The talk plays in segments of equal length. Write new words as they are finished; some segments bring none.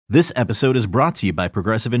This episode is brought to you by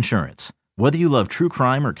Progressive Insurance. Whether you love true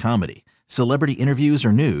crime or comedy, celebrity interviews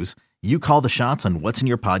or news, you call the shots on what's in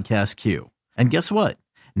your podcast queue. And guess what?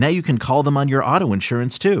 Now you can call them on your auto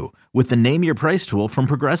insurance too with the Name Your Price tool from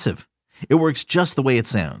Progressive. It works just the way it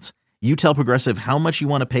sounds. You tell Progressive how much you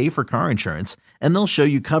want to pay for car insurance, and they'll show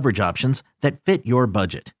you coverage options that fit your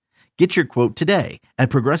budget. Get your quote today at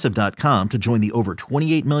Progressive.com to join the over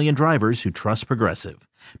 28 million drivers who trust Progressive.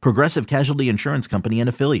 Progressive Casualty Insurance Company and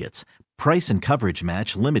Affiliates. Price and coverage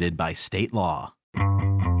match limited by state law.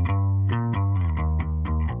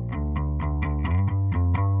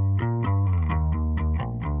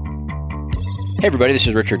 Hey everybody, this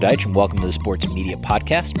is Richard Deitch and welcome to the Sports Media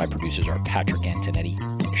Podcast. My producers are Patrick Antonetti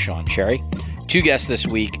and Sean Cherry. Two guests this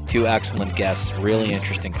week, two excellent guests, really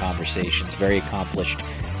interesting conversations, very accomplished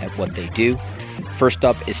at what they do. First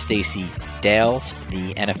up is Stacey Dales,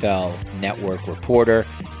 the NFL Network reporter.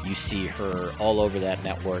 You see her all over that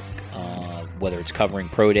network, whether it's covering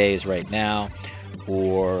pro days right now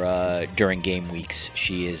or during game weeks.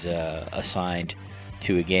 She is assigned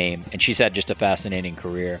to a game, and she's had just a fascinating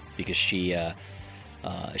career because she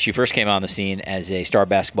first came on the scene as a star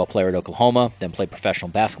basketball player at Oklahoma, then played professional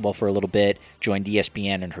basketball for a little bit, joined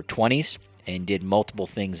ESPN in her 20s, and did multiple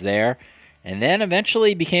things there, and then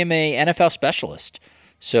eventually became a NFL specialist.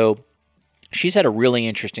 So she's had a really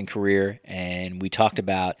interesting career, and we talked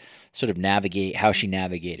about sort of how she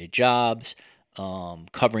navigated jobs,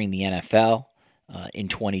 covering the NFL in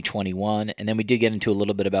 2021, and then we did get into a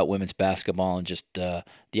little bit about women's basketball and just the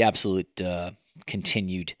absolute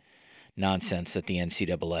continued nonsense that the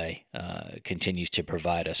NCAA continues to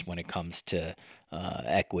provide us when it comes to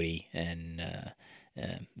equity and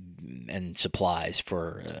supplies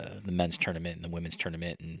for the men's tournament and the women's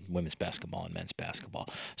tournament and women's basketball and men's basketball.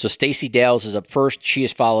 So Stacey Dales is up first. She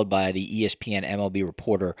is followed by the ESPN MLB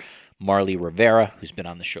reporter Marly Rivera, who's been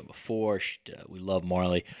on the show before. We love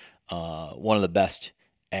Marly, one of the best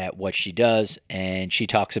at what she does, and she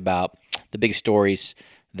talks about the big stories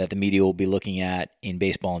that the media will be looking at in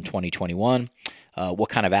baseball in 2021, what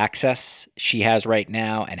kind of access she has right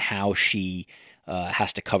now, and how she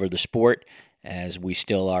has to cover the sport as we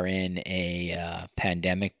still are in a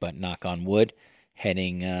pandemic, but knock on wood,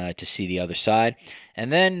 heading to see the other side.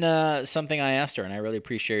 And then something I asked her, and I really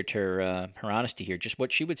appreciate her honesty here, just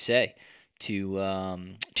what she would say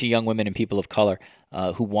to young women and people of color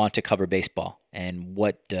who want to cover baseball, and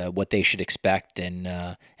what they should expect,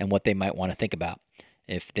 and what they might want to think about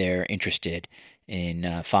if they're interested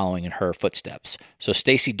in following in her footsteps. So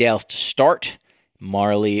Stacey Dales to start,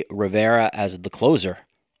 Marly Rivera as the closer,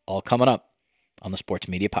 all coming up on the Sports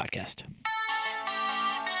Media Podcast.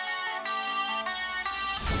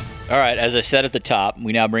 All right, as I said at the top,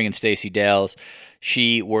 we now bring in Stacey Dales.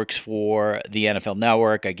 She works for the NFL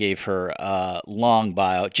Network. I gave her a long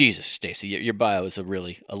bio. Jesus, Stacey, your bio is a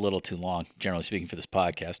little too long, generally speaking, for this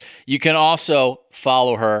podcast. You can also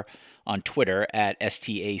follow her on Twitter at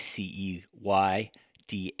STACEYDALES.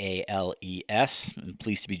 I'm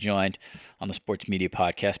pleased to be joined on the Sports Media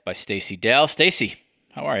Podcast by Stacey Dales. Stacey,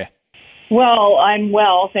 how are you? Well, I'm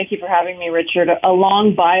well. Thank you for having me, Richard. A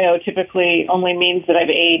long bio typically only means that I've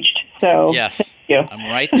aged. So yes, thank you. I'm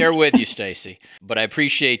right there with you, Stacey. But I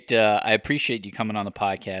appreciate you coming on the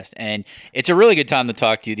podcast, and it's a really good time to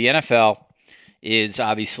talk to you. The NFL is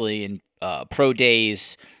obviously in pro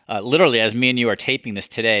days. Literally, as me and you are taping this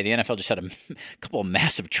today, the NFL just had a couple of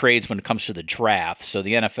massive trades when it comes to the draft. So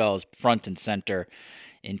the NFL is front and center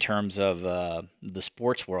in terms of the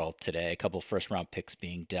sports world today. A couple of first-round picks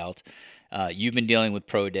being dealt. You've been dealing with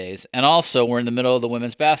pro days. And also, we're in the middle of the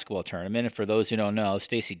women's basketball tournament. And for those who don't know,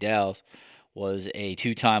 Stacey Dales was a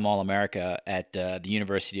two-time All-America at the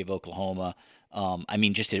University of Oklahoma.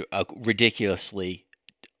 Just a ridiculously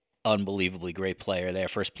unbelievably great player there.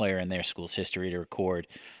 First player in their school's history to record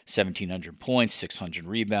 1,700 points, 600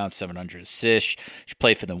 rebounds, 700 assists. She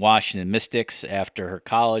played for the Washington Mystics after her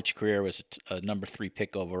college career, was a number 3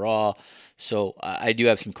 pick overall. So I do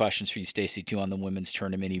have some questions for you, Stacey, too, on the women's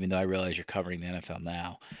tournament, even though I realize you're covering the NFL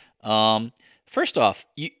now. First off,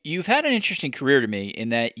 you've had an interesting career to me in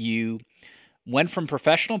that you went from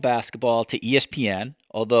professional basketball to ESPN,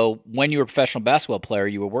 although when you were a professional basketball player,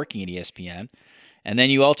 you were working at ESPN. And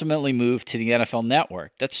then you ultimately moved to the NFL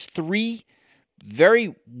Network. That's 3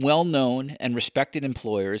 very well-known and respected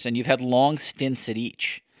employers, and you've had long stints at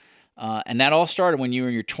each. And that all started when you were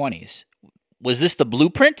in your 20s. Was this the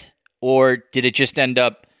blueprint, or did it just end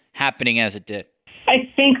up happening as it did?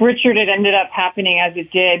 I think, Richard, it ended up happening as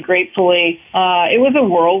it did, gratefully. It was a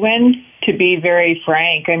whirlwind, to be very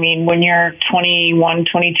frank. I mean, when you're 21,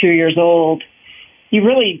 22 years old, you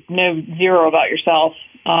really know zero about yourself,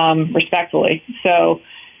 respectfully. So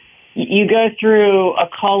you go through a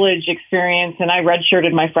college experience, and I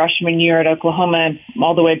redshirted my freshman year at Oklahoma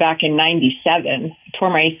all the way back in '97, tore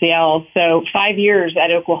my ACL. So 5 years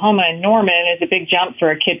at Oklahoma and Norman is a big jump for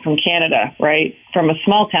a kid from Canada, right? From a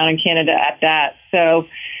small town in Canada at that. So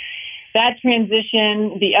that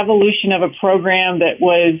transition, the evolution of a program that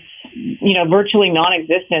was, virtually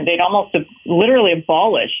non-existent. They'd literally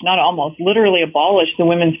abolished the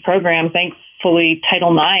women's program. Thankfully,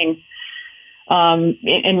 Title IX,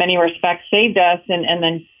 in many respects, saved us. And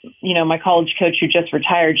then, my college coach who just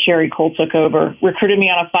retired, Sherry Cole, took over, recruited me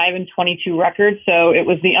on a 5-22 record. So it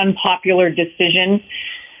was the unpopular decision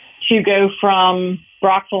to go from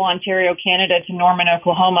Brockville, Ontario, Canada to Norman,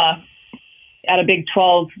 Oklahoma at a Big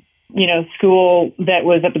 12, school that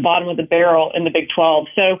was at the bottom of the barrel in the Big 12.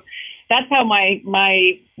 So that's how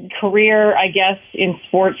my career, I guess, in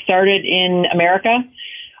sports started in America.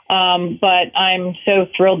 But I'm so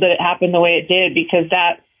thrilled that it happened the way it did, because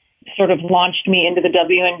that sort of launched me into the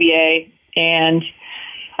WNBA. And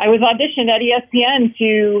I was auditioned at ESPN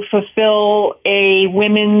to fulfill a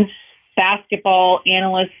women's basketball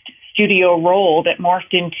analyst studio role that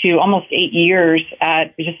morphed into almost 8 years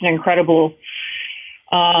at just an incredible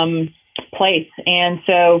place. And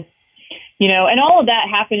so, and all of that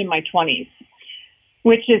happened in my 20s,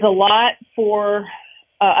 which is a lot for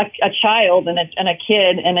a child and a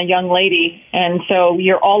kid and a young lady. And so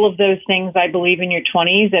you're all of those things, I believe, in your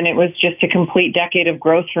 20s. And it was just a complete decade of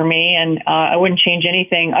growth for me. And I wouldn't change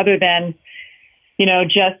anything other than,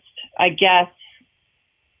 just, I guess,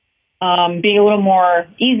 being a little more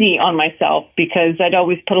easy on myself, because I'd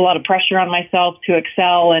always put a lot of pressure on myself to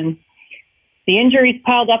excel. And the injuries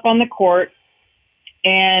piled up on the court,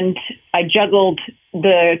 and I juggled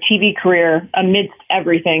the TV career amidst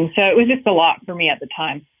everything. So it was just a lot for me at the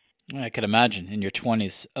time. I could imagine in your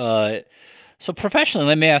 20s. So professionally,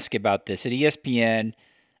 let me ask you about this. At ESPN,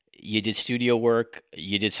 you did studio work,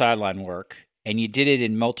 you did sideline work, and you did it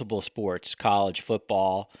in multiple sports: college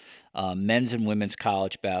football, men's and women's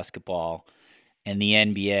college basketball, and the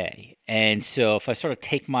NBA. And so if I sort of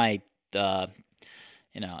take my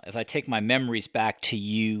if I take my memories back to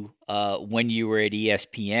you when you were at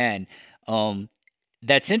ESPN,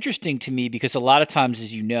 that's interesting to me, because a lot of times,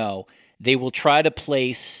 as you know, they will try to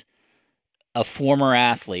place a former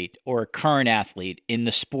athlete or a current athlete in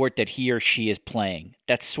the sport that he or she is playing.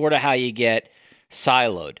 That's sort of how you get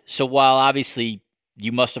siloed. So while obviously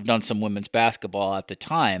you must have done some women's basketball at the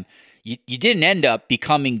time, you didn't end up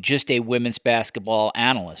becoming just a women's basketball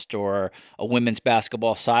analyst or a women's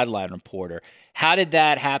basketball sideline reporter. How did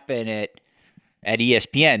that happen at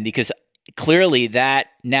ESPN? Because clearly that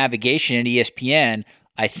navigation at ESPN,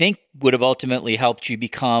 I think, would have ultimately helped you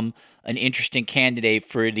become an interesting candidate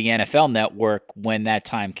for the NFL Network when that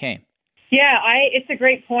time came. Yeah, it's a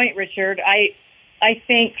great point, Richard. I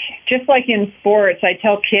think just like in sports, I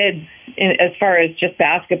tell kids as far as just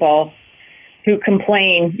basketball who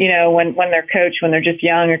complain, when their coach, when they're just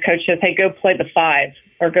young, or coach says, hey, go play the 5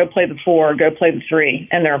 or go play the 4 or go play the 3,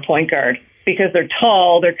 and they're a point guard because they're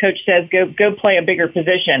tall. Their coach says, go play a bigger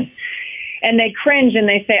position. And they cringe and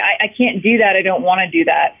they say, I can't do that. I don't want to do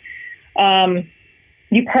that.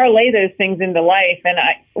 You parlay those things into life. And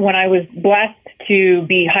when I was blessed to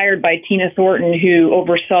be hired by Tina Thornton, who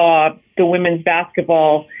oversaw the women's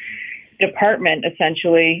basketball department,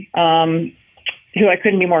 essentially, who I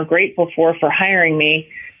couldn't be more grateful for hiring me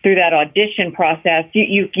through that audition process,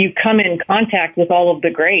 you come in contact with all of the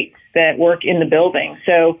greats that work in the building.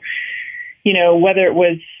 So, whether it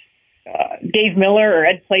was Dave Miller or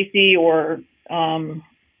Ed Placey or,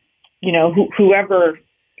 whoever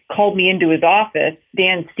called me into his office,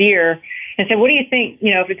 Dan Steer, and said, what do you think,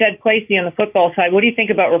 if it's Ed Placey on the football side, what do you think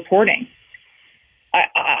about reporting?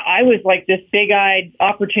 I was like this big-eyed,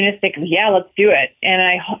 opportunistic, yeah, let's do it. And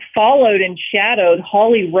I followed and shadowed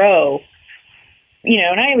Holly Rowe,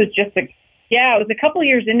 and I was it was a couple of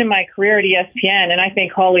years into my career at ESPN, and I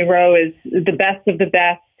think Holly Rowe is the best of the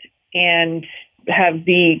best and have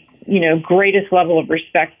the, greatest level of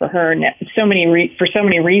respect for her and for so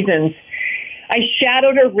many reasons. I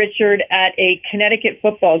shadowed her, Richard, at a Connecticut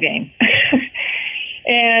football game.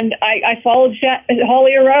 And I followed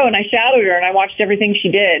Holly Rowe, and I shadowed her, and I watched everything she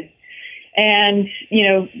did. And,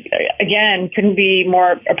 again, couldn't be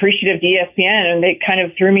more appreciative to ESPN, and they kind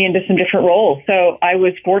of threw me into some different roles. So I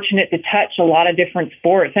was fortunate to touch a lot of different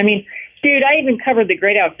sports. I mean, dude, I even covered the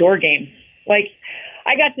great outdoor games. Like,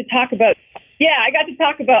 I got to talk about,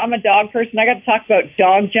 I'm a dog person. I got to talk about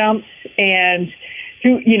dog jumps and,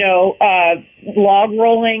 log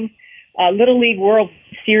rolling, Little League World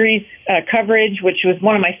Series coverage, which was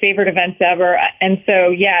one of my favorite events ever. And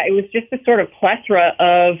so, it was just a sort of plethora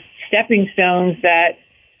of stepping stones that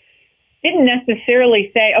didn't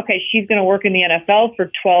necessarily say, okay, she's going to work in the NFL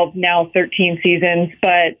for 12, now 13 seasons.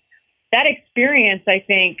 But that experience, I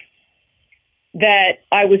think, that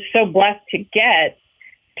I was so blessed to get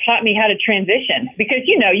taught me how to transition, because,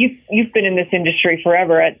 you've been in this industry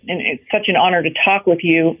forever, and it's such an honor to talk with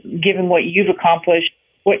you, given what you've accomplished,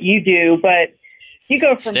 what you do. But you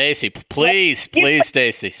go from Stacey, please,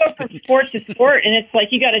 Stacey. Go from sport to sport, and it's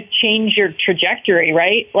like you got to change your trajectory,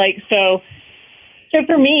 right? Like so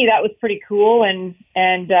for me, that was pretty cool, and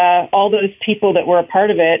all those people that were a part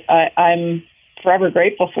of it, I'm forever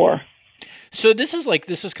grateful for. So this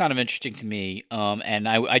is kind of interesting to me, and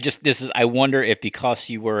I wonder if, because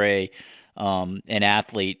you were an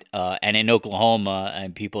athlete, and in Oklahoma,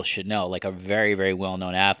 and people should know, like a very, very well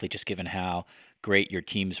known athlete, just given how great your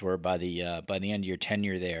teams were by the end of your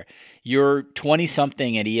tenure there. You're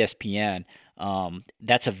 20-something at ESPN.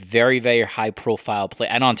 That's a very, very high profile play,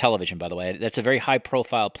 and on television, by the way. That's a very high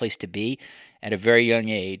profile place to be at a very young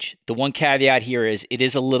age. The one caveat here is it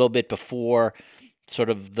is a little bit before sort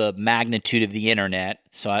of the magnitude of the internet.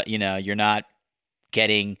 So, you're not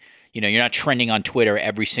getting, you're not trending on Twitter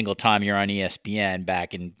every single time you're on ESPN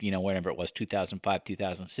back in, whatever it was, 2005,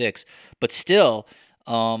 2006. But still,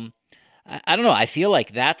 I don't know. I feel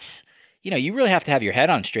like that's, you really have to have your head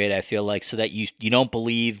on straight, I feel like, so that you don't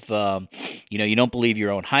believe, you don't believe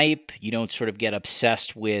your own hype. You don't sort of get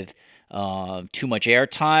obsessed with too much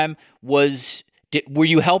airtime. Were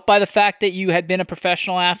you helped by the fact that you had been a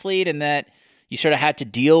professional athlete and that you sort of had to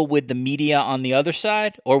deal with the media on the other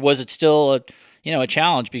side? Or was it still a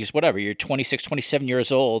challenge because whatever, you're 26, 27 years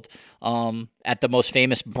old at the most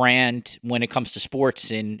famous brand when it comes to sports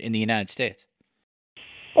in the United States?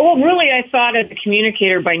 Well, really, I thought as a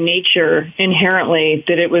communicator by nature, inherently,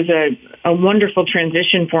 that it was a wonderful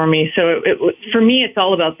transition for me. So for me, it's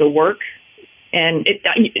all about the work, and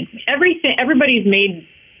everybody's made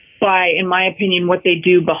by, in my opinion, what they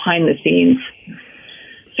do behind the scenes.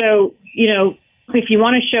 So, if you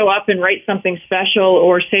want to show up and write something special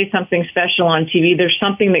or say something special on TV, there's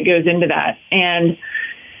something that goes into that. And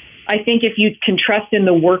I think if you can trust in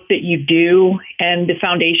the work that you do and the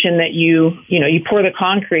foundation that you pour the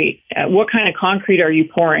concrete, what kind of concrete are you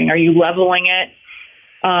pouring? Are you leveling it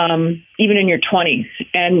even in your 20s?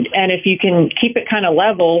 And if you can keep it kind of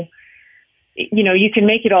level, you can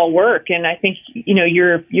make it all work. And I think,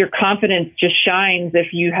 your confidence just shines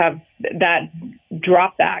if you have that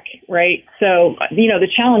drop back, right? So, the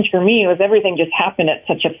challenge for me was everything just happened at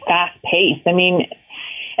such a fast pace. I mean,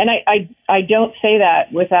 and I don't say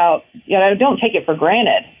that without, I don't take it for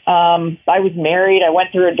granted. I was married. I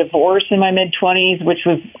went through a divorce in my mid-20s, which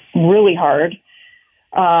was really hard,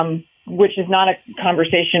 which is not a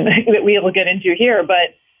conversation that we will get into here,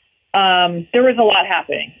 but there was a lot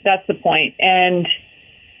happening. That's the point. And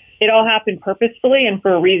it all happened purposefully and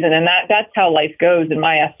for a reason. And that's how life goes in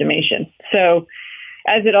my estimation. So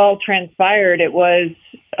as it all transpired, it was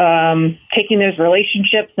taking those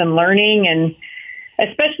relationships and learning, and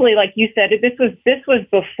especially like you said, this was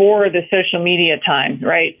before the social media time,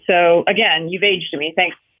 right? So again, you've aged me.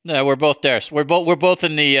 Thanks. No, we're both there. So we're both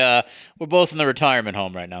in the retirement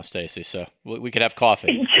home right now, Stacey. So we could have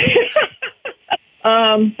coffee.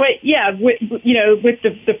 But yeah, with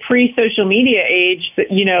the pre-social media age,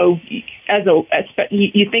 you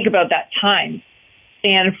think about that time,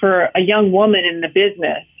 and for a young woman in the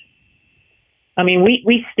business, I mean,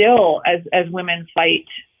 we still as women fight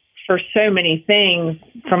for so many things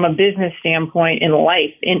from a business standpoint in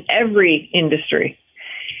life, in every industry,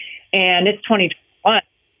 and it's 2021.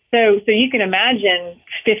 So you can imagine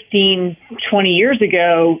 15, 20 years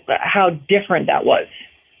ago how different that was.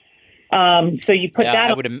 So you put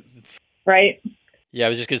that on, right? Yeah, I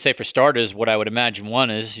was just going to say, for starters, what I would imagine, one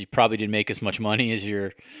is you probably didn't make as much money as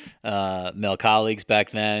your male colleagues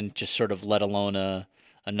back then, just sort of let alone a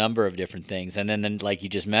number of different things. And then like you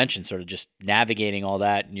just mentioned, sort of just navigating all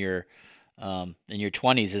that in your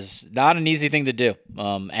 20s is not an easy thing to do.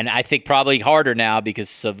 And I think probably harder now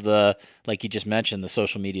because of like you just mentioned, the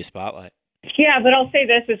social media spotlight. Yeah, but I'll say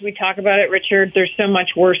this as we talk about it, Richard. There's so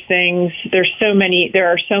much worse things. There are so many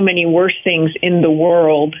worse things in the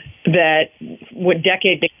world that what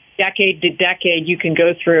decade to decade you can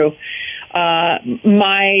go through.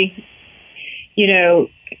 My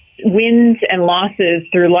wins and losses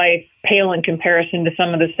through life pale in comparison to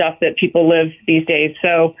some of the stuff that people live these days.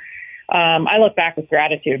 So I look back with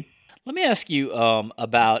gratitude. Let me ask you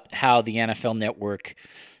about how the NFL Network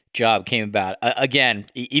job came about. Again,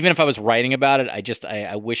 even if I was writing about it,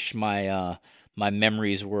 I wish my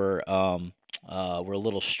memories were were a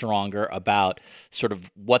little stronger about sort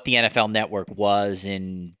of what the NFL Network was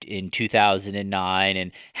in 2009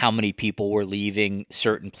 and how many people were leaving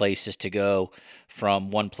certain places to go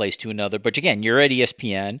from one place to another. But again, you're at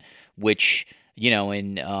ESPN, which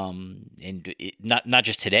not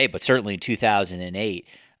just today, but certainly in 2008,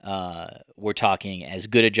 we're talking as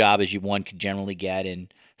good a job as one could generally get in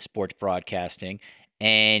sports broadcasting,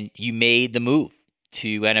 and you made the move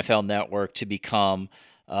to NFL Network to become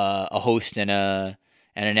a host and a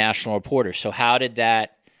national reporter. So how did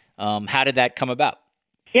that come about?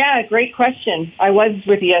 Yeah, great question. I was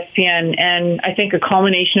with ESPN, and I think a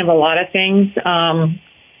culmination of a lot of things.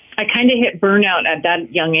 I kind of hit burnout at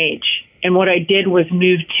that young age, and what I did was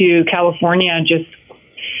move to California just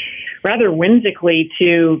rather whimsically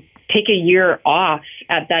to take a year off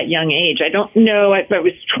at that young age. I don't know if I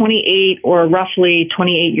was 28 or roughly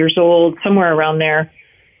 28 years old, somewhere around there.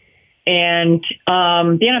 And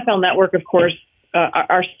the NFL Network, of course,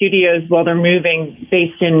 our studios, while they're moving,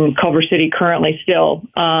 based in Culver City currently still,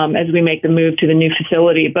 as we make the move to the new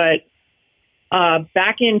facility. But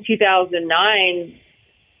back in 2009,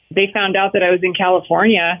 they found out that I was in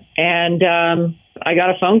California, and I got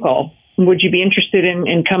a phone call. Would you be interested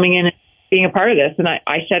in coming in and being a part of this? And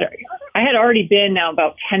I said, I had already been now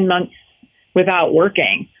about 10 months without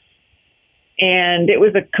working. And it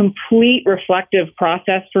was a complete reflective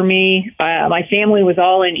process for me. My family was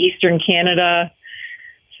all in Eastern Canada,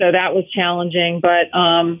 so that was challenging. But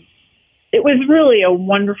it was really a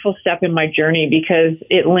wonderful step in my journey because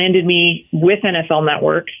it landed me with NFL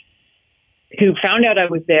Network, who found out I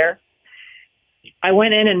was there. I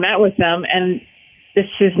went in and met with them, and this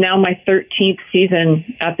is now my 13th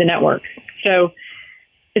season at the network. So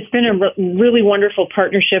it's been a really wonderful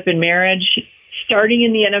partnership and marriage. Starting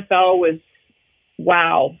in the NFL was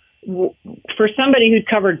wow. For somebody who'd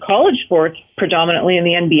covered college sports predominantly in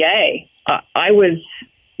the NBA, I was,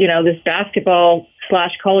 this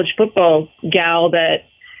basketball/college football gal that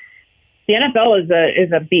the NFL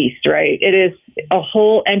is a beast, right? It is a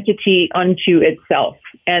whole entity unto itself.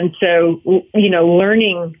 And so,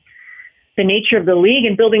 learning the nature of the league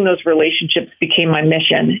and building those relationships became my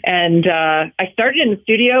mission. And I started in the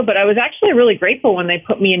studio, but I was actually really grateful when they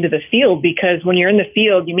put me into the field, because when you're in the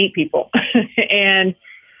field, you meet people. And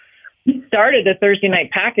we started the Thursday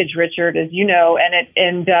night package, Richard, as you know,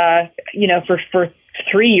 for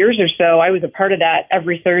 3 years or so, I was a part of that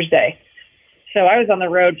every Thursday. So I was on the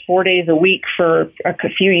road 4 days a week for a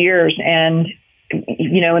few years, and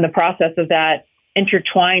in the process of that,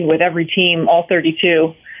 intertwined with every team, all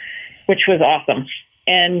 32. Which was awesome.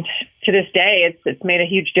 And to this day, it's made a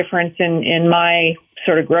huge difference in my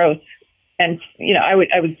sort of growth. And, I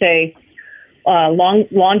would say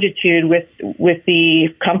longitude with the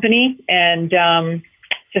company and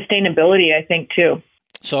sustainability, I think, too.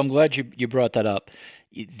 So I'm glad you brought that up,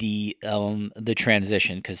 the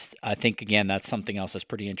transition, because I think, again, that's something else that's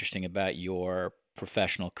pretty interesting about your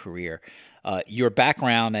professional career. Your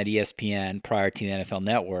background at ESPN prior to the NFL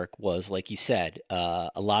Network was, like you said, a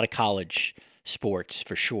lot of college sports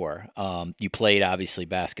for sure. You played, obviously,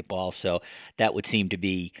 basketball, so that would seem to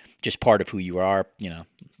be just part of who you are,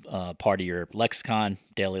 part of your lexicon,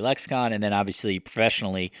 daily lexicon, and then obviously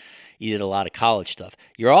professionally, you did a lot of college stuff.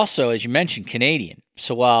 You're also, as you mentioned, Canadian.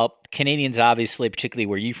 So while Canadians, obviously, particularly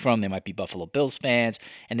where you're from, they might be Buffalo Bills fans,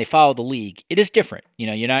 and they follow the league. It is different.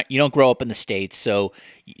 You don't grow up in the States, so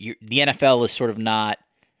the NFL is sort of not.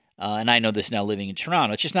 And I know this now living in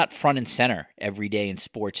Toronto. It's just not front and center every day in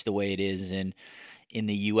sports the way it is in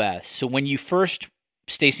the U.S. So when you first,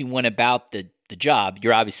 Stacey, went about the job,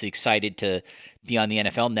 you're obviously excited to be on the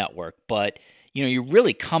NFL Network, but you're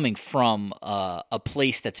really coming from a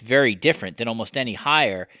place that's very different than almost any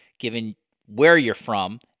hire, given where you're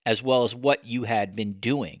from, as well as what you had been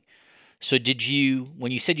doing. So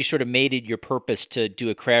when you said you sort of made it your purpose to do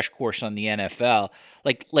a crash course on the NFL,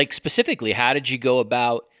 like specifically, how did you go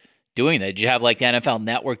about doing that? Did you have like the NFL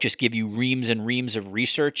Network just give you reams and reams of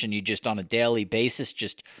research, and you just on a daily basis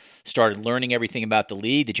just started learning everything about the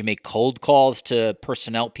league? Did you make cold calls to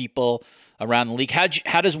personnel people around the league?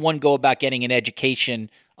 How does one go about getting an education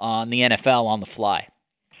on the NFL on the fly?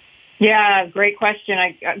 Yeah, great question.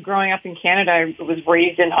 Growing up in Canada, I was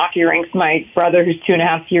raised in hockey rinks. My brother, who's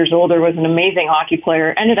 2.5 years older, was an amazing hockey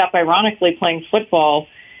player, ended up ironically playing football.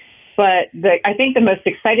 But I think the most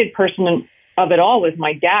excited person of it all was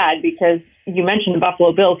my dad, because you mentioned the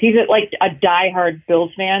Buffalo Bills. He's like a diehard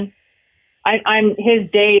Bills fan. His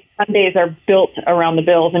Sundays are built around the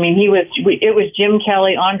Bills. I mean, it was Jim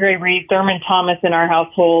Kelly, Andre Reed, Thurman Thomas in our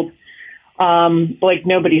household, like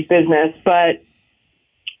nobody's business. But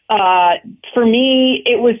for me,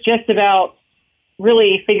 it was just about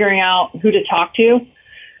really figuring out who to talk to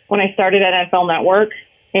when I started at NFL Network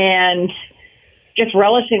and just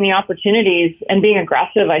relishing the opportunities and being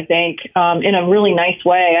aggressive, I think, in a really nice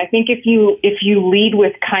way. I think if you lead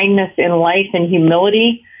with kindness in life and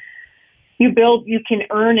humility, you can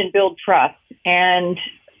earn and build trust. And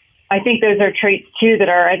I think those are traits too that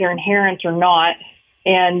are either inherent or not.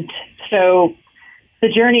 And so the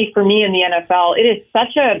journey for me in the NFL, it's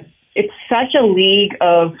such a league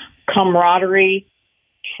of camaraderie,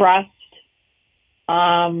 trust,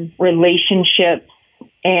 relationships,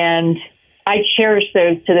 and I cherish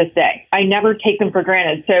those to this day. I never take them for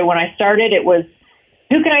granted. So when I started, it was,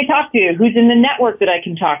 who can I talk to? Who's in the network that I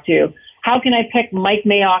can talk to? How can I pick Mike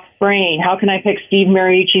Mayock's brain? How can I pick Steve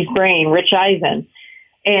Mariucci's brain, Rich Eisen?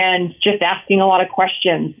 And just asking a lot of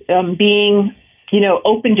questions, being,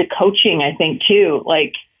 open to coaching, I think, too.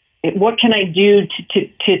 Like, what can I do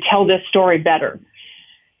to tell this story better?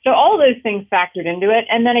 So all of those things factored into it.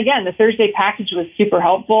 And then again, the Thursday package was super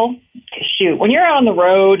helpful. Shoot, when you're out on the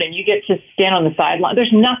road and you get to stand on the sideline,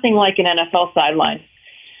 there's nothing like an NFL sideline.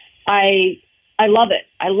 I love it.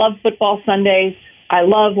 I love football Sundays. I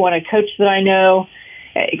love when a coach that I know,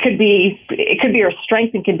 it could be a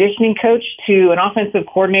strength and conditioning coach to an offensive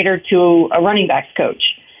coordinator to a running backs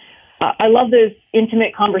coach. I love those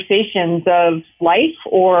intimate conversations of life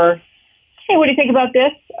or, hey, what do you think about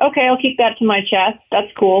this? Okay, I'll keep that to my chest.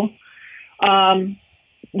 That's cool. And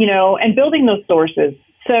building those sources.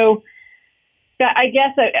 So I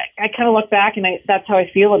guess I kind of look back and that's how I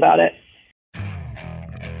feel about it.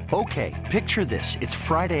 Okay, picture this. It's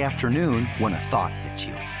Friday afternoon when a thought hits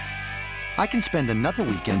you. I can spend another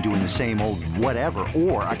weekend doing the same old whatever,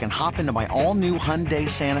 or I can hop into my all-new Hyundai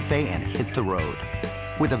Santa Fe and hit the road.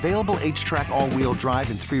 With available H-Track all-wheel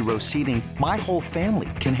drive and 3-row seating, my whole family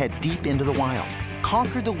can head deep into the wild.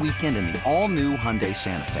 Conquer the weekend in the all-new Hyundai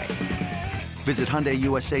Santa Fe. Visit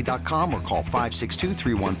HyundaiUSA.com or call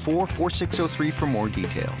 562-314-4603 for more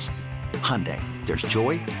details. Hyundai, there's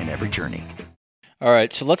joy in every journey. All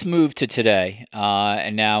right, so let's move to today,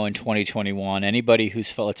 and now in 2021. Anybody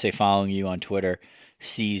who's, let's say, following you on Twitter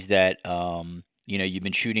sees that you've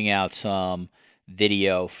been shooting out some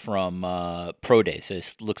video from Pro Days.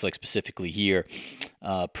 It looks like specifically here,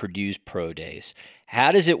 Purdue's Pro Days.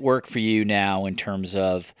 How does it work for you now in terms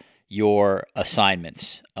of your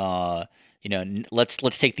assignments? Let's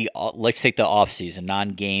take the off season,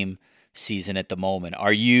 non-game season at the moment.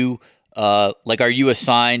 Are you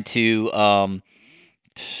assigned to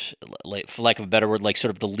for lack of a better word, like sort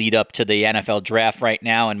of the lead up to the NFL draft right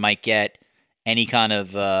now, and might get any kind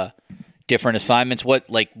of different assignments?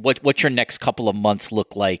 What's your next couple of months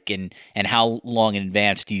look like, and how long in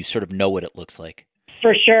advance do you sort of know what it looks like?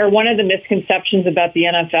 For sure. One of the misconceptions about the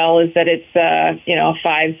NFL is that it's a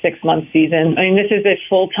 5-6 month season. I mean, this is a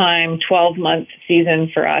full-time 12-month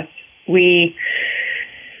season for us. We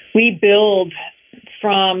build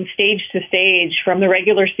from stage to stage, from the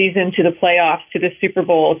regular season to the playoffs to the Super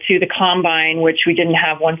Bowl to the Combine, which we didn't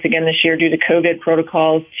have once again this year due to COVID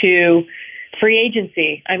protocols, to free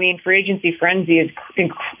agency. I mean, free agency frenzy is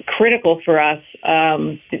critical for us.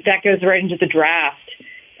 That goes right into the draft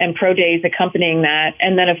and pro days accompanying that.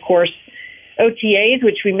 And then, of course, OTAs,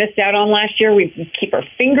 which we missed out on last year. We keep our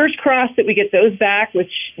fingers crossed that we get those back,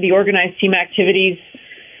 which the organized team activities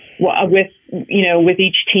with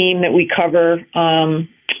each team that we cover.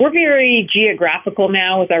 We're very geographical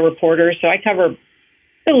now with our reporters, so I cover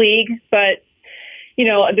the league, but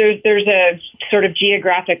there's a sort of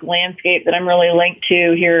geographic landscape that I'm really linked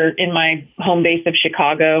to here in my home base of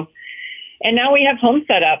Chicago. And now we have home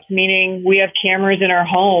setups, meaning we have cameras in our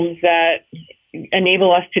homes that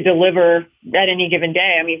enable us to deliver at any given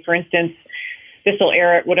day. I mean, for instance, this will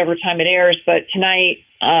air at whatever time it airs, but tonight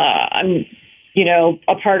I'm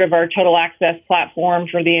a part of our Total Access platform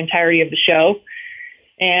for the entirety of the show.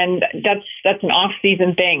 And that's an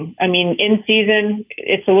off-season thing. I mean, in season,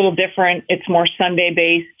 it's a little different. It's more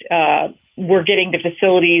Sunday-based. We're getting to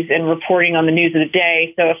facilities and reporting on the news of the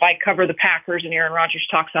day. So if I cover the Packers and Aaron Rodgers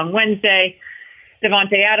talks on Wednesday,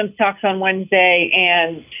 Devontae Adams talks on Wednesday,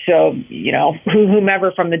 and so,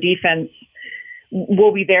 whomever from the defense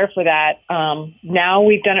will be there for that. Now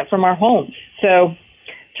we've done it from our homes. So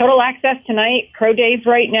Total Access tonight, Pro Days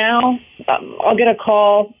right now. I'll get a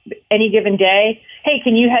call any given day. Hey,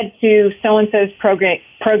 can you head to so-and-so's Pro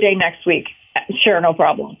Day next week? Sure, no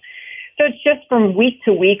problem. So it's just from week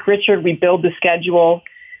to week, Richard, we build the schedule,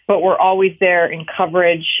 but we're always there in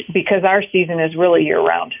coverage because our season is really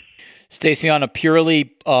year-round. Stacey, on a purely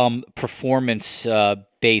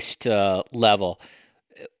performance-based level,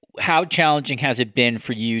 how challenging has it been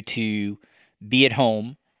for you to be at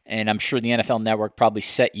home? And I'm sure the NFL Network probably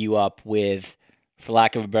set you up with for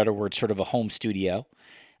lack of a better word, sort of a home studio.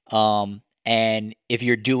 And if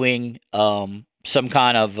you're doing some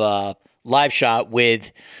kind of live shot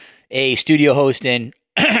with a studio host in,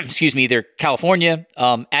 excuse me, either California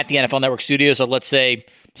at the NFL Network studios, or let's say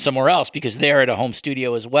somewhere else because they're at a home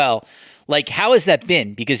studio as well. Like, how has that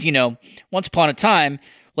been? Because, once upon a time,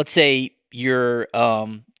 let's say you're,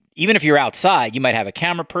 even if you're outside, you might have a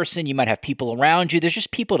camera person, you might have people around you. There's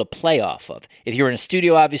just people to play off of. If you're in a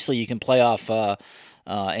studio, obviously, you can play off an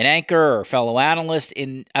anchor or fellow analyst.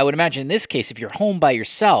 I would imagine in this case, if you're home by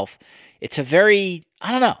yourself, it's a very,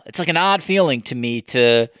 I don't know, it's like an odd feeling to me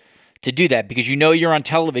to do that because you're on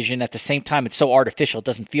television at the same time. It's so artificial. It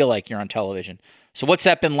doesn't feel like you're on television. So what's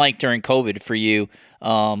that been like during COVID for you,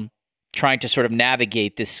 trying to sort of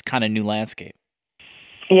navigate this kind of new landscape?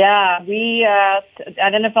 Yeah, we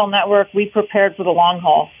at NFL Network, we prepared for the long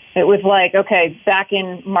haul. It was like, okay, back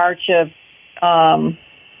in March of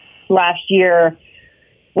last year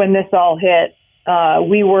when this all hit,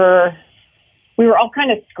 we were all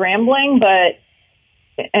kind of scrambling,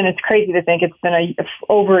 and it's crazy to think it's been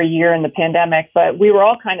over a year in the pandemic, but we were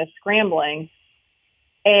all kind of scrambling.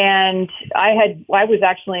 And I was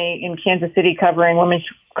actually in Kansas City covering women's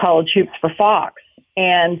college hoops for Fox.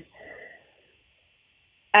 And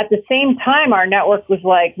at the same time, our network was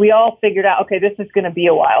like, we all figured out, okay, this is going to be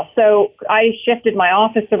a while. So I shifted my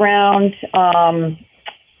office around.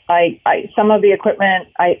 Some of the equipment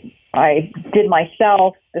I did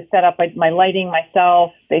myself, the setup, my lighting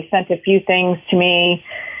myself. They sent a few things to me.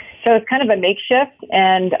 So it's kind of a makeshift,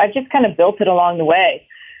 and I've just kind of built it along the way.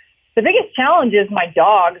 The biggest challenge is my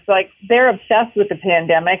dogs. Like, they're obsessed with the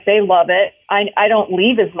pandemic. They love it. I don't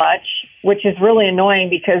leave as much, which is really annoying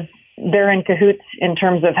because they're in cahoots in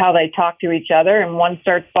terms of how they talk to each other, and one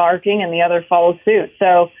starts barking and the other follows suit.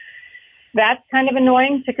 So that's kind of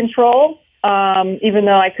annoying to control, even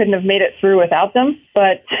though I couldn't have made it through without them.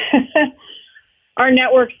 But our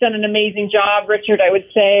network's done an amazing job, Richard, I would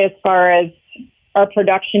say, as far as our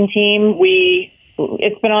production team.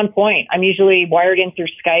 It's been on point. I'm usually wired in through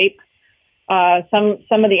Skype.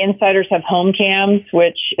 Some of the insiders have home cams,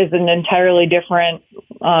 which is an entirely different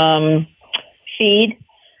feed.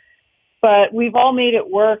 But we've all made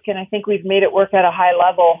it work, and I think we've made it work at a high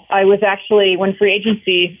level. I was actually, when free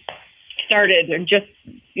agency started and just,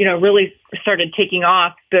 really started taking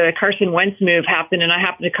off, the Carson Wentz move happened, and I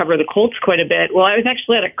happened to cover the Colts quite a bit. Well, I was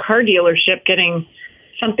actually at a car dealership getting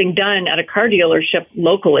something done at a car dealership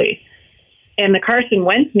locally. And the Carson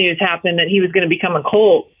Wentz news happened that he was going to become a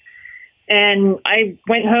Colt. And I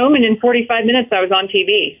went home, and in 45 minutes, I was on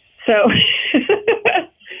TV. So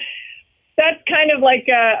that's kind of like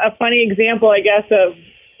a funny example, I guess, of,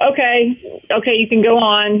 okay, you can go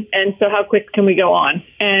on. And so how quick can we go on?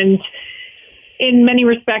 And in many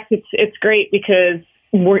respects, it's great because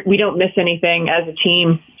we don't miss anything as a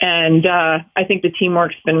team. And I think the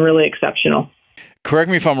teamwork's been really exceptional. Correct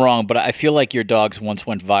me if I'm wrong, but I feel like your dogs once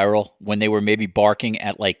went viral when they were maybe barking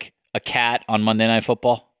at like a cat on Monday Night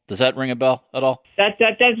Football. Does that ring a bell at all? That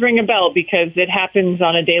does ring a bell because it happens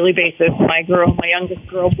on a daily basis. My youngest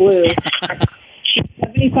girl, Blue, she's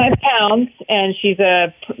 75 pounds, and she's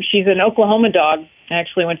an Oklahoma dog. I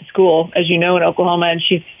actually went to school, as you know, in Oklahoma, and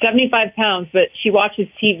she's 75 pounds, but she watches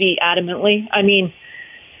TV adamantly. I mean,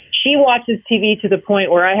 she watches TV to the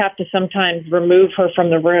point where I have to sometimes remove her from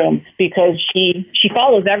the room because she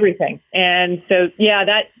follows everything. And so, yeah,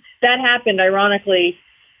 that happened ironically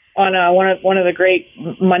on one of the great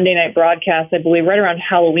Monday night broadcasts, I believe, right around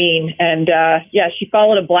Halloween. And she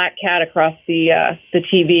followed a black cat across the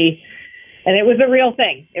TV, and it was a real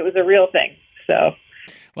thing. So.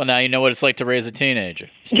 Well, now you know what it's like to raise a teenager.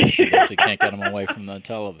 Stacey basically can't get them away from the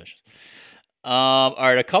television. All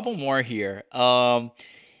right, a couple more here.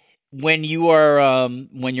 When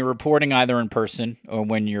you're reporting either in person or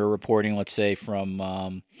when you're reporting, let's say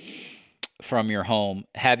from your home,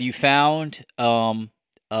 have you found either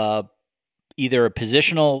a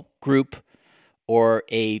positional group or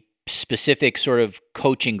a specific sort of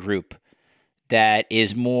coaching group that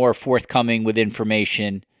is more forthcoming with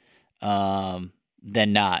information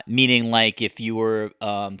than not? Meaning, like, if you were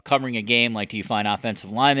covering a game, like, do you find offensive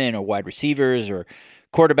linemen or wide receivers or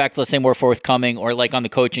quarterbacks, let's say, more forthcoming, or like on the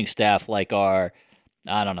coaching staff, like our,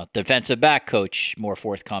 I don't know, defensive back coach more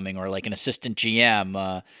forthcoming, or like an assistant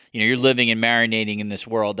GM? You're living and marinating in this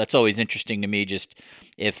world. That's always interesting to me, just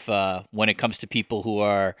if when it comes to people who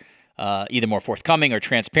are either more forthcoming or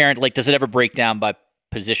transparent, like, does it ever break down by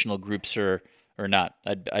positional groups or not?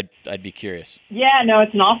 I'd be curious. Yeah, no,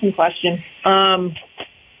 it's an awesome question.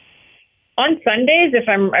 On Sundays, if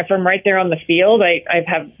I'm right there on the field, I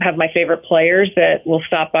have my favorite players that will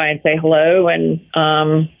stop by and say hello, and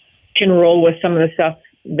can roll with some of the stuff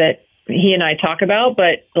that he and I talk about,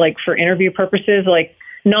 but like for interview purposes, like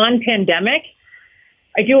non-pandemic,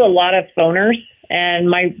 I do a lot of phoners, and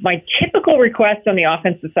my typical request on the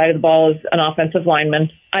offensive side of the ball is an offensive lineman.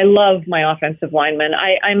 I love my offensive linemen.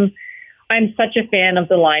 I'm such a fan of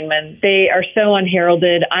the linemen. They are so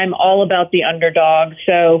unheralded. I'm all about the underdog.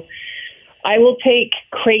 So I will take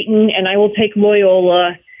Creighton and I will take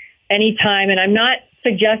Loyola anytime. And I'm not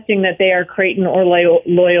suggesting that they are Creighton or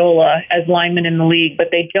Loyola as linemen in the league, but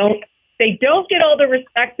they don't get all the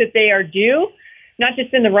respect that they are due, not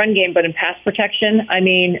just in the run game, but in pass protection. I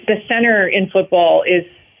mean, the center in football is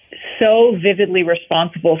so vividly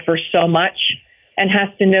responsible for so much and has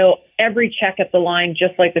to know every check at the line,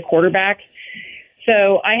 just like the quarterback.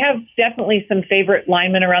 So I have definitely some favorite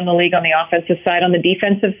linemen around the league on the offensive side. On the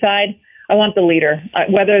defensive side, I want the leader,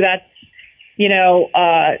 whether that's,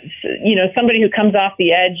 somebody who comes off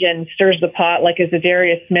the edge and stirs the pot like a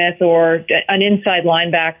Zadarius Smith, or an inside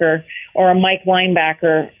linebacker, or a Mike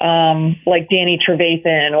linebacker like Danny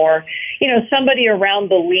Trevathan, or, somebody around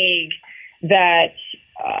the league that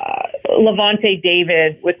Levante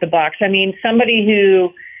David with the Bucs. I mean, somebody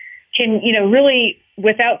who can, really,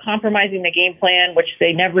 without compromising the game plan, which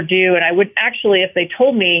they never do. And I would actually, if they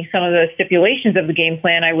told me some of the stipulations of the game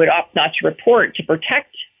plan, I would opt not to report to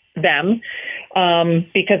protect them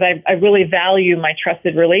because I really value my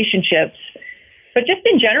trusted relationships. But just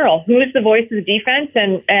in general, who is the voice of the defense,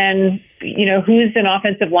 and who's an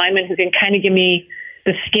offensive lineman who can kind of give me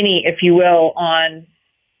the skinny, if you will, on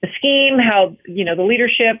the scheme, how, the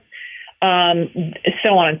leadership,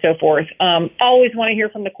 so on and so forth. Always want to hear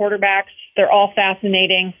from the quarterbacks. They're all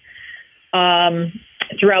fascinating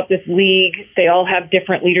throughout this league. They all have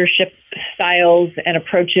different leadership styles and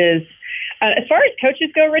approaches. As far as coaches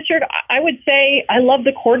go, Richard, I would say I love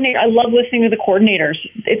the coordinator. I love listening to the coordinators.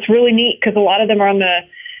 It's really neat because a lot of them are on the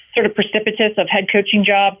sort of precipice of head coaching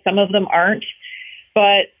jobs. Some of them aren't,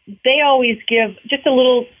 but they always give just a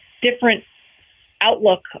little different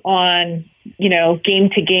outlook on, game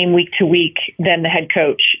to game, week to week than the head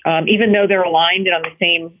coach. Even though they're aligned and on the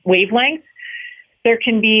same wavelength, there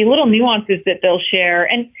can be little nuances that they'll share.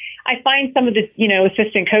 And I find some of the,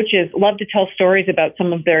 assistant coaches love to tell stories about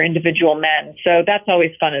some of their individual men. So that's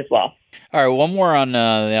always fun as well. All right, one more on the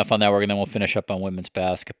NFL Network, and then we'll finish up on women's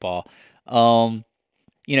basketball. That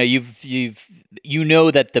the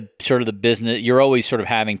sort of the business, you're always sort of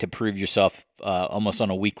having to prove yourself almost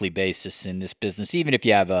on a weekly basis in this business, even if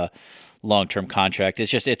you have a long-term contract.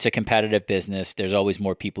 It's a competitive business. There's always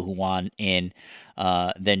more people who want in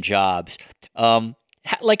than jobs. How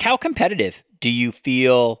competitive do you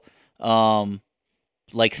feel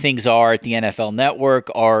like things are at the NFL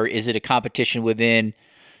Network, or is it a competition within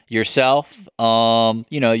yourself?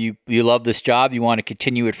 You love this job, you want to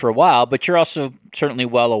continue it for a while, but you're also certainly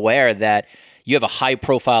well aware that you have a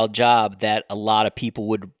high-profile job that a lot of people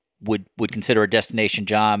would consider a destination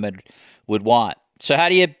job and would want. So how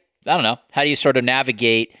do you sort of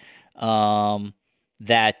navigate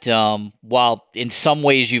that while in some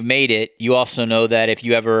ways you've made it, you also know that if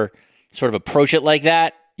you ever sort of approach it like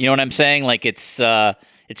that, you know what I'm saying? Like it's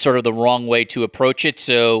sort of the wrong way to approach it.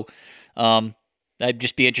 So I'd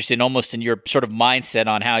just be interested almost in your sort of mindset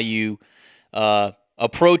on how you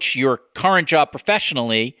approach your current job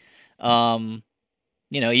professionally. Even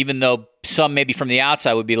though some maybe from the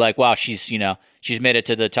outside would be like, wow, she's made it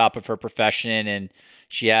to the top of her profession and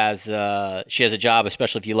she has a job,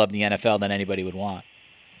 especially if you love the NFL, than anybody would want.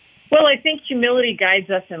 Well, I think humility guides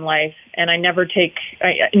us in life, and never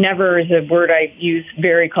is a word I use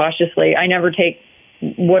very cautiously. I never take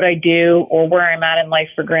what I do or where I'm at in life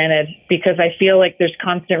for granted, because I feel like there's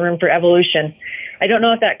constant room for evolution. I don't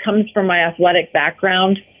know if that comes from my athletic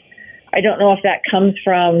background. I don't know if that comes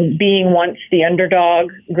from being once the underdog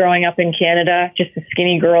growing up in Canada, just a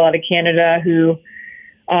skinny girl out of Canada who,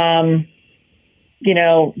 kind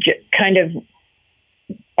of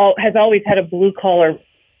has always had a blue collar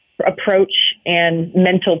approach and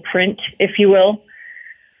mental print, if you will.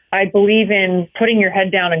 I believe in putting your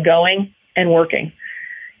head down and going and working.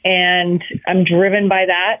 And I'm driven by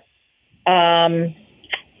that.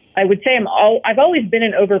 I would say I've always been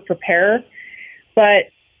an over-preparer,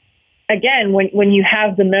 but again, when you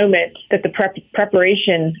have the moment that the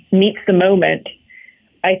preparation meets the moment,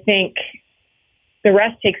 I think the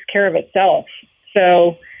rest takes care of itself.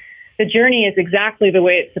 So the journey is exactly the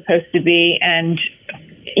way it's supposed to be. And,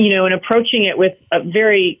 and approaching it with a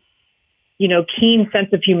very, keen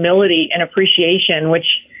sense of humility and appreciation, which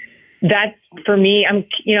that's for me, I'm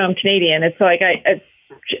Canadian. It's like, it's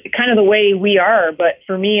kind of the way we are, but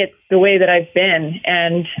for me, it's the way that I've been.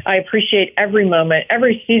 And I appreciate every moment,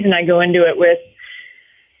 every season I go into it with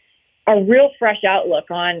a real fresh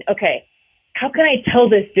outlook on, okay, how can I tell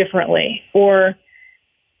this differently? Or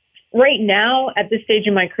right now at this stage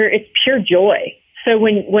in my career, it's pure joy. So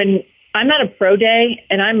when I'm at a pro day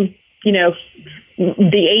and I'm,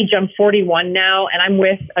 the age, I'm 41 now, and I'm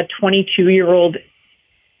with a 22-year-old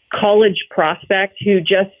college prospect who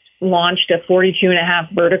just launched a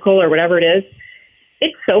 42.5 vertical or whatever it is,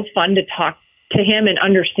 it's so fun to talk to him and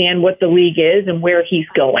understand what the league is and where he's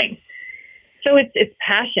going. So it's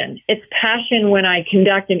passion. It's passion when I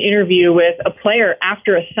conduct an interview with a player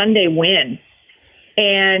after a Sunday win.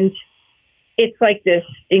 And it's like this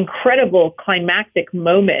incredible climactic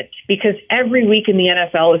moment because every week in the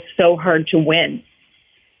NFL is so hard to win.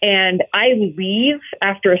 And I leave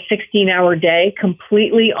after a 16-hour day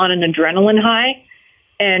completely on an adrenaline high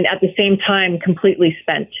and at the same time completely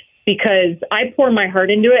spent because I pour my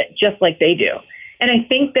heart into it just like they do. And I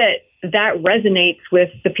think that resonates with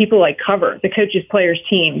the people I cover, the coaches, players,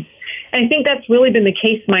 teams. And I think that's really been the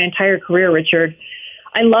case my entire career, Richard.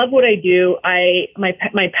 I love what I do.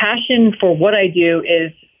 My passion for what I do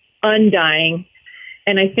is undying.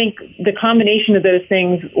 And I think the combination of those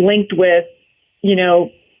things linked with,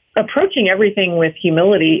 approaching everything with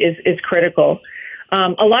humility is critical.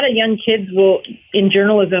 A lot of young kids will, in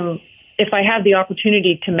journalism, if I have the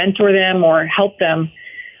opportunity to mentor them or help them,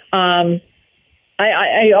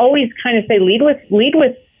 I always kind of say lead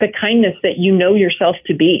with the kindness that you know yourself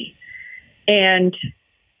to be, and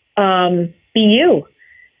be you,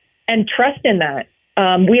 and trust in that.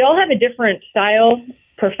 We all have a different style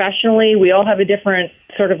professionally. We all have a different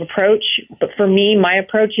sort of approach. But for me, my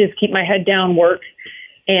approach is keep my head down, work,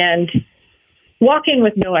 and walk in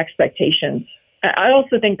with no expectations. I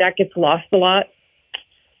also think that gets lost a lot.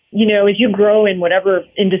 As you grow in whatever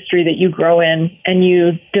industry that you grow in and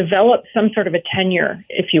you develop some sort of a tenure,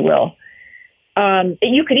 if you will,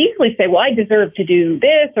 you could easily say, well, I deserve to do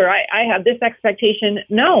this or I have this expectation.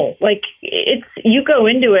 No, you go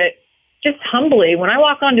into it just humbly. When I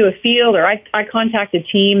walk onto a field or I contact a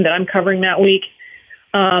team that I'm covering that week,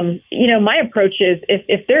 my approach is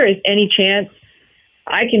if there is any chance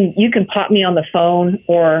you can pop me on the phone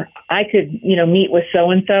or I could, meet with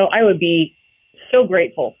so-and-so, I would be so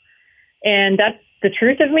grateful. And that's the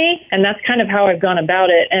truth of me. And that's kind of how I've gone about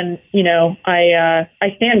it. And,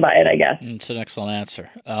 I stand by it, I guess. It's an excellent answer.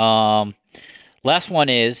 Last one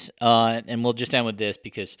is, and we'll just end with this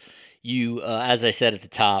because you, as I said at the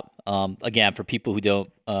top, again, for people who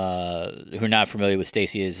are not familiar with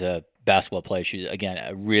Stacey as a basketball player, she's,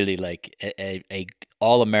 again, really like a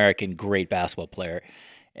all-American great basketball player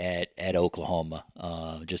at Oklahoma.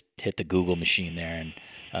 Just hit the Google machine there, and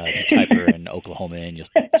if you type her in Oklahoma, and you'll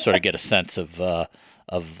sort of get a sense of sort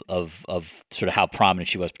of how prominent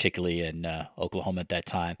she was, particularly in Oklahoma at that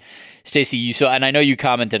time. Stacey, you saw, and I know you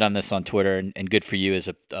commented on this on Twitter, and good for you as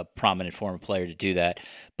a prominent former player to do that.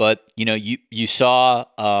 But you saw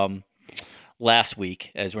last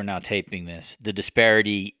week, as we're now taping this, the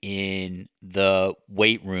disparity in the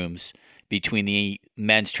weight rooms between the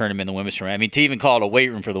men's tournament and the women's tournament. I mean, to even call it a weight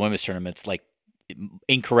room for the women's tournament, it's like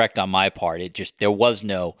incorrect on my part. There was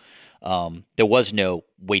no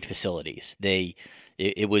weight facilities.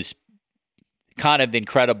 It was kind of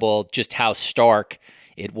incredible just how stark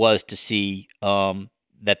it was to see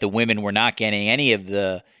that the women were not getting any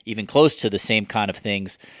of even close to the same kind of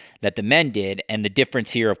things that the men did. And the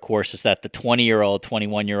difference here, of course, is that the 20-year-old,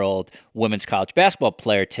 21-year-old women's college basketball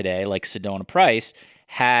player today, like Sedona Price,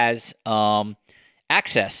 has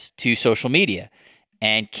access to social media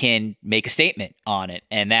and can make a statement on it.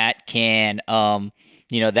 And that can,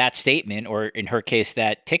 that statement, or in her case,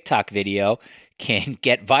 that TikTok video, can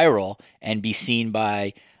get viral and be seen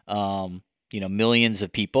by, millions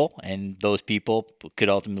of people. And those people could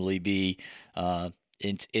ultimately be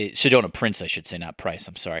Sedona Prince, I should say, not Price.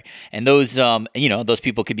 I'm sorry. And those, those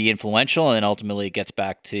people could be influential, and ultimately it gets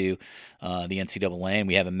back to the NCAA. And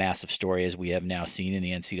we have a massive story, as we have now seen in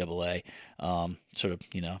the NCAA, sort of,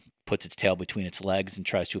 puts its tail between its legs and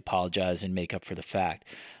tries to apologize and make up for the fact.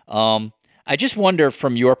 I just wonder,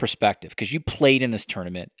 from your perspective, because you played in this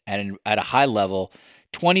tournament at a high level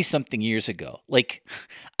 20-something years ago. Like,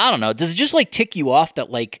 I don't know, does it just tick you off that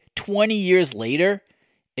 20 years later,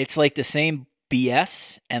 it's the same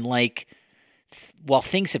BS, and while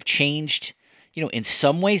things have changed, in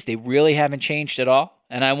some ways they really haven't changed at all?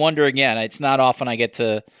 And I wonder, again, it's not often I get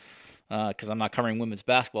to, because I'm not covering women's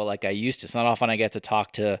basketball like I used to, it's not often I get to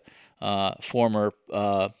talk to former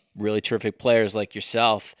really terrific players like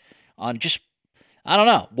yourself on just, I don't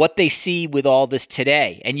know, what they see with all this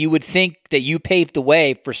today. And you would think that you paved the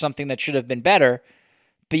way for something that should have been better,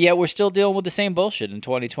 but yet we're still dealing with the same bullshit in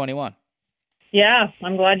 2021. Yeah,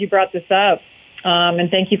 I'm glad you brought this up. And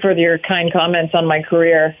thank you for your kind comments on my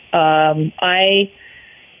career.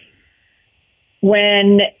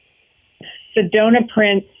 When Sedona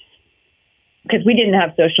Prince, because we didn't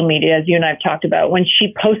have social media, as you and I have talked about, when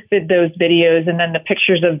she posted those videos and then the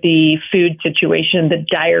pictures of the food situation, the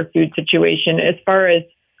dire food situation, as far as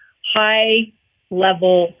high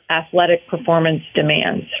level athletic performance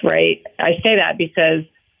demands, right? I say that because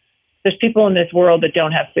there's people in this world that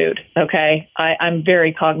don't have food, okay? I'm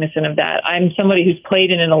very cognizant of that. I'm somebody who's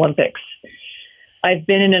played in an Olympics. I've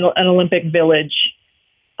been in an Olympic village.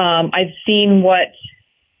 I've seen what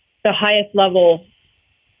the highest level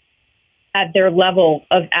at their level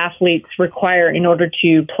of athletes require in order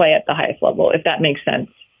to play at the highest level, if that makes sense.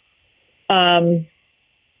 When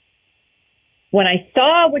I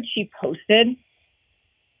saw what she posted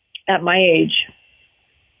at my age,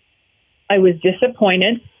 I was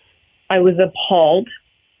disappointed. I was appalled.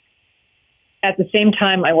 At the same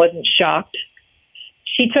time, I wasn't shocked.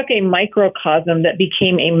 She took a microcosm that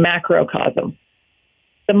became a macrocosm.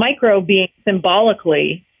 The micro being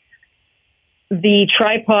symbolically the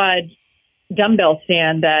tripod dumbbell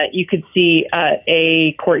stand that you could see at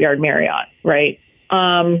a Courtyard Marriott, right?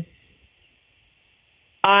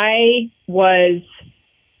 I was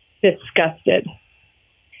disgusted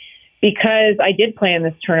because I did play in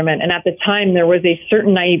this tournament. And at the time, there was a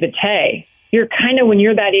certain naivete. You're kind of, when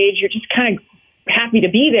you're that age, you're just kind of happy to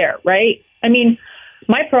be there, right? I mean,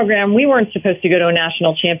 my program, we weren't supposed to go to a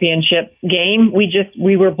national championship game.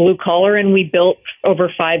 We were blue collar, and we built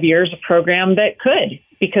over 5 years a program that could,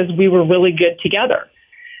 because we were really good together.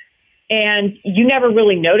 And you never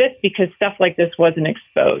really noticed because stuff like this wasn't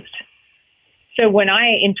exposed. So when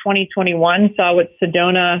I, in 2021, saw what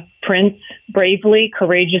Sedona Prince bravely,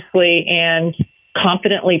 courageously, and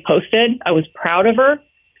confidently posted, I was proud of her.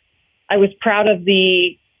 I was proud of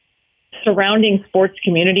the surrounding sports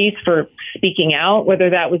communities for speaking out, whether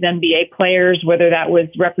that was NBA players, whether that was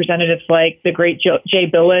representatives like the great Jay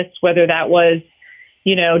Billis, whether that was,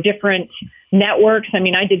 different networks. I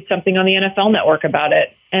mean, I did something on the NFL Network about it.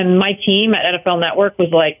 And my team at NFL Network was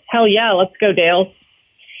like, hell yeah, let's go, Dales.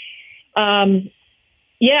 I'm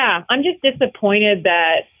just disappointed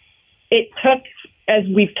that it took, as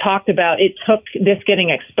we've talked about, it took this getting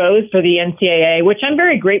exposed for the NCAA, which I'm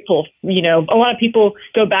very grateful. A lot of people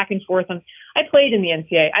go back and forth on. I played in the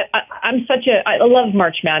NCAA. I love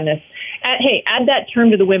March Madness. Add that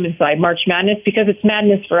term to the women's side, March Madness, because it's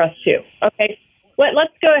madness for us too. Okay,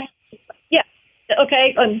 let's go ahead. Yeah.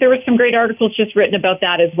 Okay. There were some great articles just written about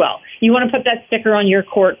that as well. You want to put that sticker on your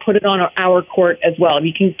court, put it on our court as well.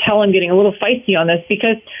 You can tell I'm getting a little feisty on this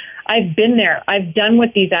because I've been there. I've done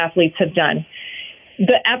what these athletes have done.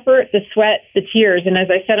 The effort, the sweat, the tears. And as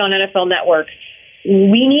I said on NFL Network,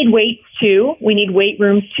 we need weights too. We need weight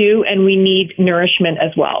rooms too. And we need nourishment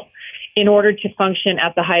as well in order to function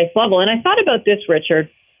at the highest level. And I thought about this, Richard.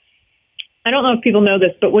 I don't know if people know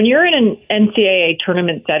this, but when you're in an NCAA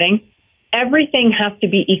tournament setting, everything has to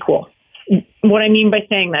be equal. What I mean by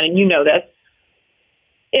saying that, and you know this,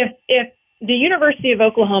 if the University of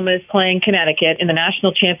Oklahoma is playing Connecticut in the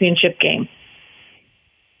national championship game,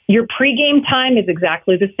 your pregame time is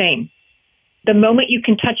exactly the same. The moment you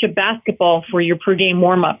can touch a basketball for your pregame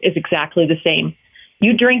warm-up is exactly the same.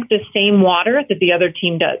 You drink the same water that the other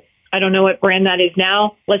team does. I don't know what brand that is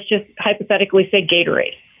now. Let's just hypothetically say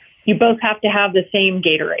Gatorade. You both have to have the same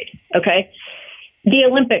Gatorade, okay? The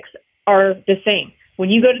Olympics are the same.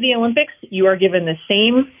 When you go to the Olympics, you are given the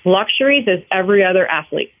same luxuries as every other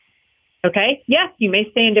athlete, okay? Yes, you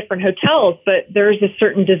may stay in different hotels, but there's a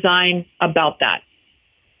certain design about that.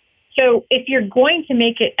 So if you're going to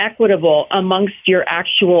make it equitable amongst your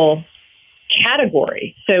actual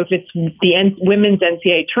category, so if it's the women's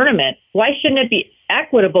NCAA tournament, why shouldn't it be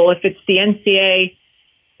equitable if it's the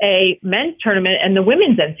NCAA men's tournament and the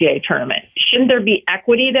women's NCAA tournament? Shouldn't there be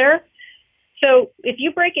equity there? So if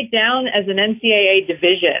you break it down as an NCAA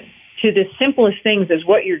division to the simplest things as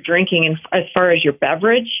what you're drinking as far as your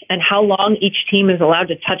beverage and how long each team is allowed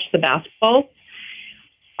to touch the basketball,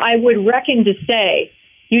 I would reckon to say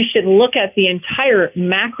you should look at the entire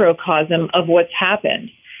macrocosm of what's happened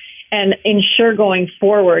and ensure going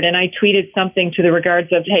forward. And I tweeted something to the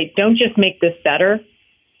regards of, hey, don't just make this better.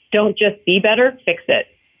 Don't just be better, fix it.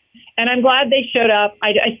 And I'm glad they showed up.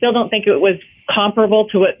 I still don't think it was comparable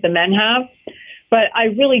to what the men have, but I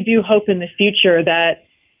really do hope in the future that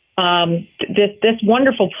this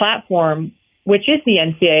wonderful platform, which is the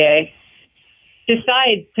NCAA,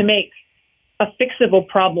 decides to make a fixable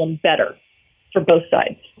problem better for both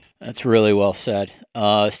sides. That's really well said.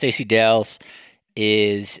 Stacey Dales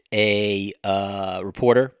is a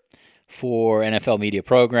reporter for NFL Media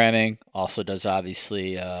Programming, also does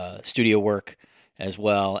obviously studio work as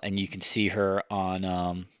well, and you can see her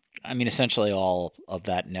on, essentially all of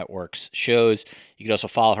that network's shows. You can also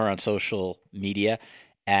follow her on social media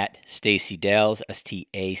at Stacey Dales,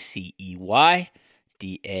 StaceYDales.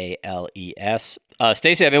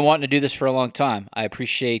 Stacey, I've been wanting to do this for a long time. I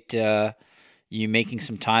appreciate you making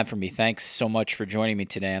some time for me. Thanks so much for joining me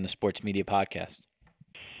today on the Sports Media Podcast.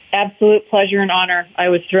 Absolute pleasure and honor. I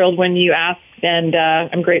was thrilled when you asked, and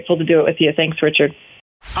I'm grateful to do it with you. Thanks, Richard.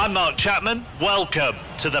 I'm Mark Chapman. Welcome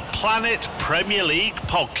to the Planet Premier League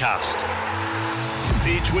podcast.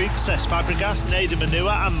 Each week, Cesc Fabregas, Nader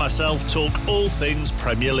Manua and myself talk all things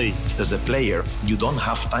Premier League. As a player, you don't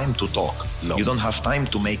have time to talk. No. You don't have time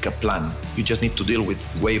to make a plan. You just need to deal with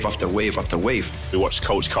wave after wave after wave. We watched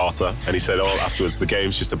Coach Carter and he said, afterwards, the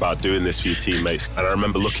game's just about doing this for your teammates. And I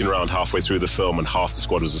remember looking around halfway through the film and half the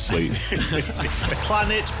squad was asleep.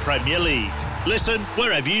 Planet Premier League. Listen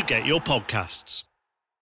wherever you get your podcasts.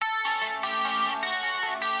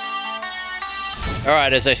 All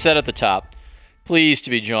right, as I said at the top, pleased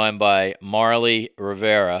to be joined by Marly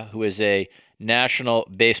Rivera, who is a national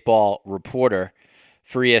baseball reporter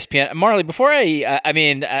for ESPN. Marly, before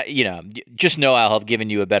just know I'll have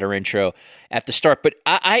given you a better intro at the start. But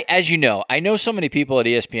as you know, I know so many people at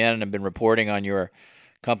ESPN and have been reporting on your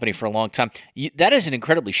company for a long time. That is an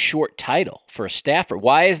incredibly short title for a staffer.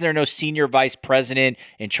 Why is there no senior vice president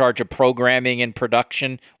in charge of programming and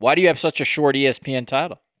production? Why do you have such a short ESPN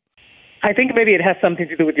title? I think maybe it has something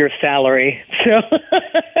to do with your salary. So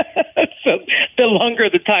the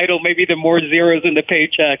longer the title, maybe the more zeros in the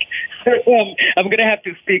paycheck. I'm going to have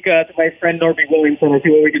to speak to my friend Norby Williamson and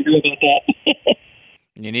see what we can do about that.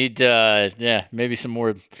 You need, maybe some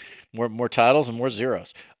more titles and more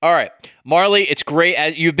zeros. All right, Marly, it's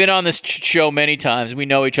great. You've been on this show many times. We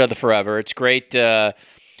know each other forever. It's great.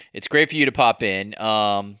 It's great for you to pop in.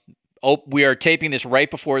 We are taping this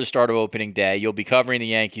right before the start of opening day. You'll be covering the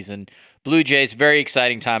Yankees and Blue Jays. Very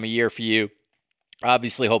exciting time of year for you.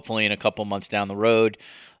 Obviously, hopefully in a couple months down the road,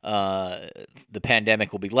 the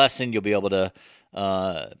pandemic will be lessened. You'll be able to,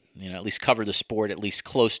 at least cover the sport at least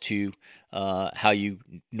close to how you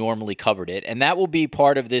normally covered it, and that will be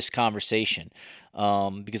part of this conversation.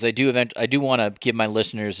 Because I do want to give my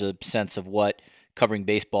listeners a sense of what covering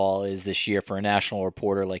baseball is this year for a national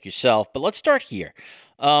reporter like yourself. But let's start here.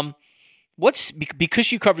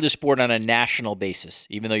 Because you cover the sport on a national basis,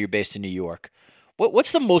 even though you're based in New York,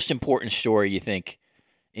 what's the most important story you think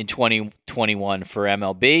in 2021 for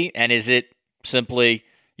MLB? And is it simply,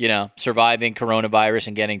 surviving coronavirus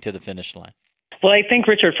and getting to the finish line? Well, I think,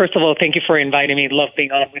 Richard, first of all, thank you for inviting me. Love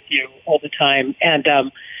being on with you all the time.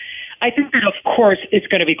 And I think that, of course, it's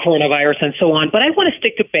going to be coronavirus and so on, but I want to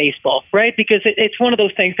stick to baseball, right? Because it's one of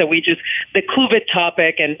those things that the COVID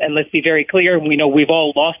topic, and let's be very clear, we know we've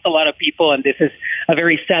all lost a lot of people, and this is a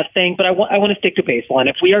very sad thing, but I want to stick to baseball. And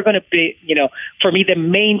if we are going to be, for me, the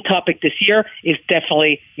main topic this year is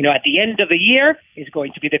definitely, at the end of the year is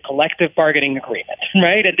going to be the collective bargaining agreement,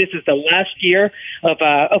 right? And this is the last year of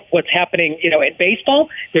what's happening, in baseball.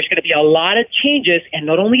 There's going to be a lot of changes, and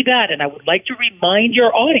not only that, and I would like to remind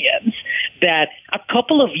your audience that a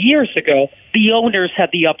couple of years ago, the owners had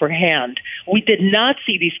the upper hand. We did not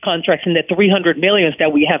see these contracts in the $300 million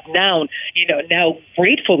that we have now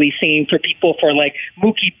gratefully seeing for people for like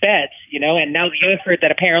Mookie Betts, and now the offer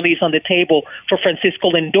that apparently is on the table for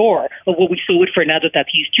Francisco Lindor, or what we saw with Fernando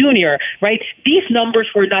Tatis Jr., right? These numbers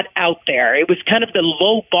were not out there. It was kind of the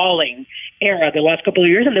low balling era the last couple of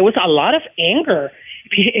years, and there was a lot of anger.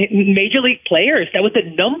 Major league players, that was the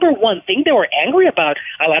number one thing they were angry about.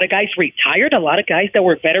 A lot of guys retired. A lot of guys that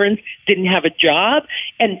were veterans didn't have a job.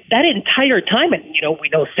 And that entire time, and, we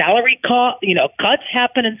know salary cuts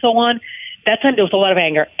happen and so on. That time there was a lot of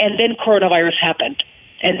anger. And then coronavirus happened.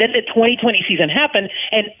 And then the 2020 season happened,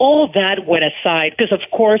 and all that went aside because, of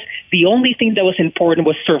course, the only thing that was important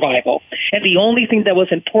was survival, and the only thing that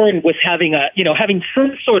was important was having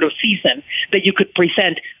some sort of season that you could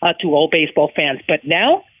present to all baseball fans. But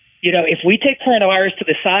now, if we take coronavirus to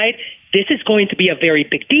the side, this is going to be a very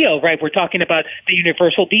big deal, right? We're talking about the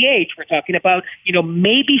universal DH. We're talking about,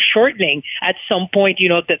 maybe shortening at some point,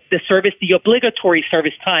 the obligatory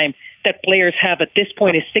service time that players have at this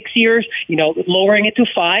point is 6 years, lowering it to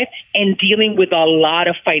 5 and dealing with a lot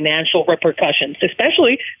of financial repercussions,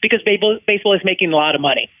 especially because baseball is making a lot of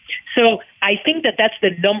money. So I think that that's the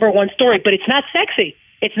number one story, but it's not sexy.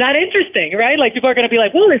 It's not interesting, right? Like people are going to be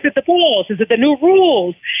like, well, is it the polls? Is it the new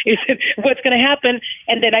rules? Is it what's going to happen?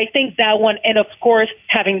 And then I think that one, and of course,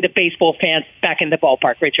 having the baseball fans back in the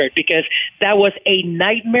ballpark, Richard, because that was a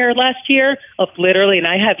nightmare last year of literally, and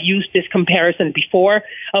I have used this comparison before,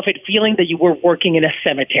 of it feeling that you were working in a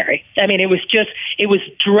cemetery. I mean, it was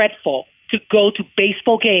dreadful to go to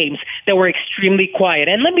baseball games that were extremely quiet.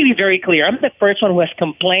 And let me be very clear. I'm the first one who has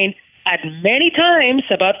complained at many times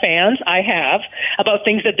about fans. I have, about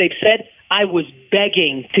things that they've said. I was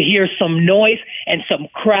begging to hear some noise and some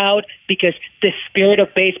crowd because the spirit of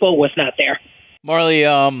baseball was not there. Marley,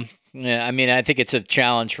 yeah, I mean, I think it's a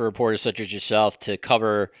challenge for reporters such as yourself to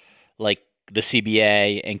cover like the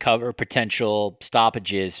CBA and cover potential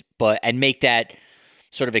stoppages, and make that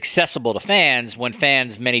sort of accessible to fans when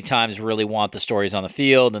fans many times really want the stories on the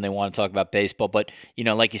field and they want to talk about baseball. But,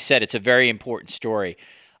 like you said, it's a very important story.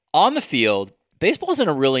 On the field, baseball is in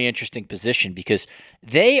a really interesting position because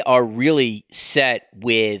they are really set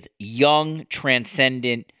with young,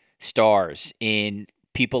 transcendent stars in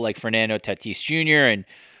people like Fernando Tatis Jr. and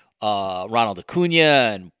Ronald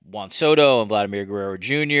Acuna and Juan Soto and Vladimir Guerrero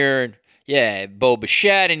Jr. and Bo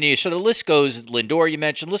Bichette, and so the list goes. Lindor, you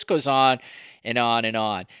mentioned, list goes on and on and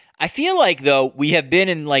on. I feel like though we have been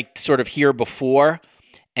in like sort of here before,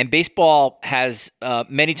 and baseball has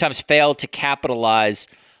many times failed to capitalize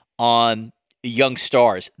on young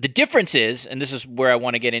stars. The difference is, and this is where I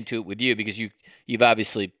want to get into it with you because you've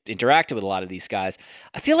obviously interacted with a lot of these guys.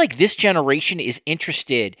 I feel like this generation is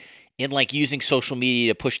interested in like using social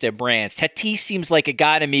media to push their brands. Tatis seems like a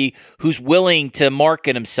guy to me who's willing to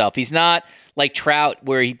market himself. He's not like Trout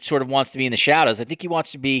where he sort of wants to be in the shadows. I think he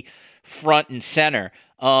wants to be front and center.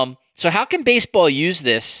 So how can baseball use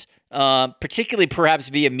this, particularly perhaps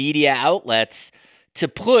via media outlets, to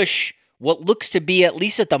push what looks to be, at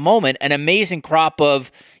least at the moment, an amazing crop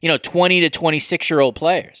of 20 to 26-year-old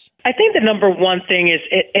players? I think the number one thing is,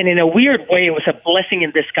 and in a weird way, it was a blessing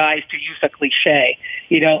in disguise, to use a cliche,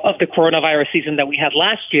 of the coronavirus season that we had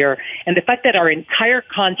last year, and the fact that our entire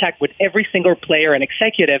contact with every single player and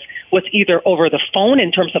executive was either over the phone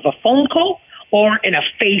in terms of a phone call or in a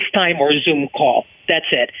FaceTime or Zoom call. That's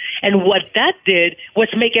it. And what that did was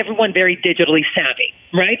make everyone very digitally savvy,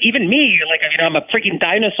 right? Even me, like, I'm a freaking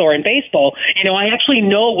dinosaur in baseball. I actually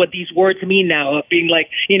know what these words mean now, of being like,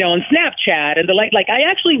 on Snapchat and the like. I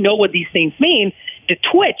actually know what these things mean, the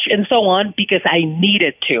Twitch and so on, because I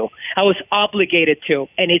needed to. I was obligated to.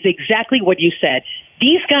 And it's exactly what you said.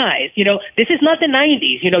 These guys, this is not the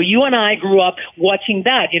 90s. You and I grew up watching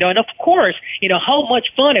that, and of course, how much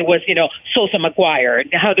fun it was, Sosa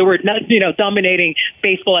McGuire, how they were, dominating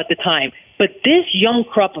baseball at the time. But this young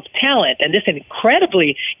crop of talent, and this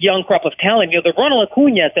incredibly young crop of talent, the Ronald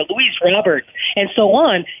Acuna, the Luis Roberts, and so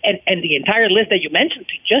on, and the entire list that you mentioned,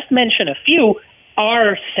 to just mention a few,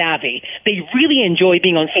 are savvy. They really enjoy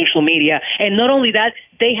being on social media. And not only that,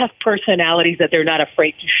 they have personalities that they're not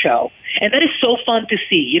afraid to show. And that is so fun to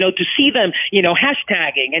see, to see them,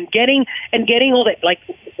 hashtagging and getting all that. Like,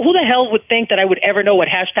 who the hell would think that I would ever know what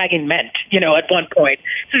hashtagging meant, at one point?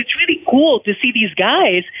 So it's really cool to see these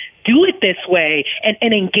guys do it this way and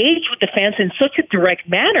engage with the fans in such a direct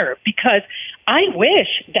manner, because I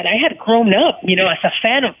wish that I had grown up, as a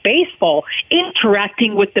fan of baseball,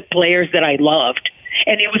 interacting with the players that I loved.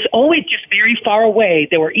 And it was always just very far away.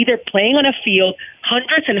 They were either playing on a field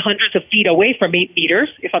hundreds and hundreds of feet away from 8 meters,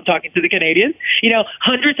 if I'm talking to the Canadians,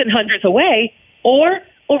 hundreds and hundreds away, or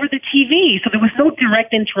over the TV. So there was no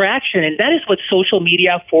direct interaction. And that is what social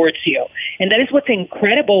media affords you. And that is what's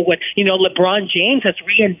incredible. What, LeBron James has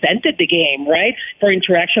reinvented the game, right, for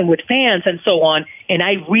interaction with fans and so on. And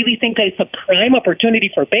I really think that it's a prime opportunity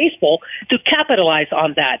for baseball to capitalize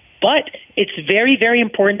on that. But it's very, very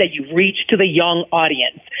important that you reach to the young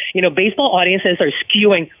audience. Baseball audiences are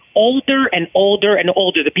skewing older and older and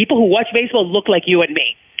older. The people who watch baseball look like you and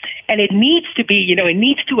me. And it needs to be, it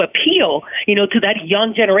needs to appeal, to that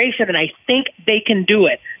young generation. And I think they can do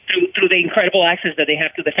it through the incredible access that they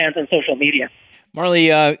have to the fans on social media. Marley,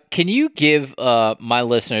 can you give my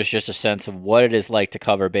listeners just a sense of what it is like to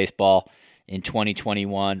cover baseball in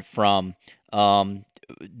 2021, from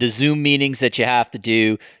the Zoom meetings that you have to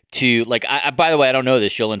do to, like, by the way, I don't know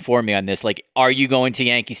this, you'll inform me on this. Like, are you going to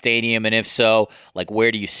Yankee Stadium? And if so, like,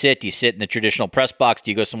 where do you sit? Do you sit in the traditional press box?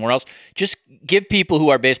 Do you go somewhere else? Just give people who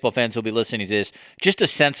are baseball fans who'll be listening to this just a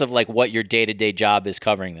sense of, like, what your day-to-day job is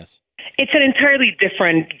covering this. It's an entirely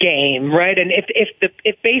different game, right? And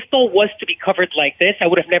if baseball was to be covered like this, I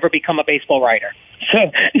would have never become a baseball writer.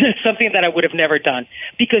 So it's something that I would have never done,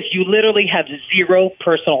 because you literally have zero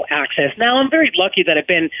personal access. Now, I'm very lucky that I've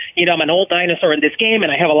been, I'm an old dinosaur in this game,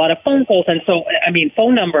 and I have a lot of phone calls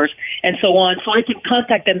phone numbers and so on, so I can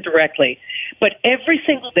contact them directly. But every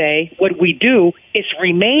single day, what we do is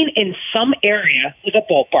remain in some area with a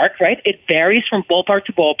ballpark, right? It varies from ballpark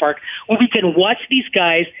to ballpark, where we can watch these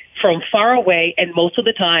guys from far away, and most of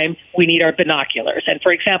the time we need our binoculars. And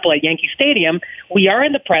for example, at Yankee Stadium, we are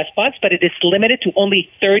in the press box, but it is limited to only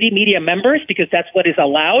 30 media members because that's what is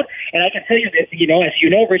allowed. And I can tell you that, as you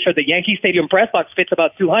know, Richard, the Yankee Stadium press box fits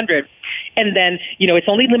about 200. And then, it's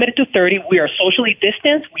only limited to 30. We are socially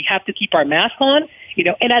distanced. We have to keep our mask on.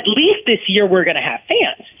 And at least this year we're going to have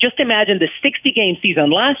fans. Just imagine the 60-game season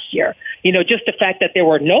last year, just the fact that there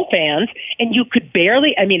were no fans and you could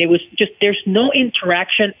barely, it was just, there's no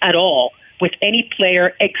interaction at all with any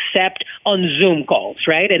player except on Zoom calls,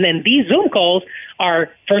 right? And then these Zoom calls are,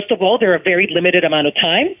 first of all, they're a very limited amount of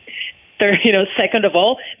time. Second of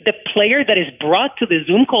all, the player that is brought to the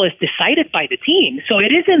Zoom call is decided by the team. So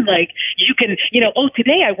it isn't like you can,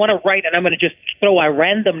 today I want to write, and I'm going to just throw a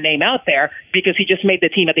random name out there because he just made the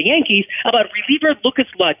team at the Yankees, about reliever Lucas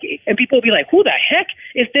Luetge. And people will be like, who the heck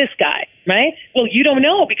is this guy, right? Well, you don't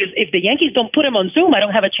know, because if the Yankees don't put him on Zoom, I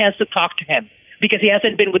don't have a chance to talk to him, because he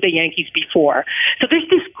hasn't been with the Yankees before. So there's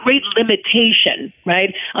this great limitation,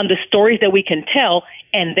 right, on the stories that we can tell.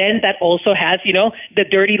 And then that also has, the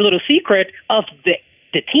dirty little secret of the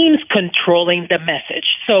teams controlling the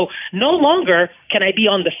message. So no longer can I be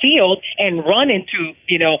on the field and run into,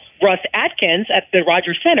 Russ Atkins at the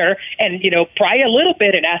Rogers Center and, pry a little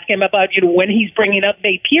bit and ask him about, when he's bringing up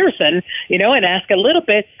Nate Pearson, and ask a little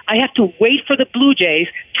bit. I have to wait for the Blue Jays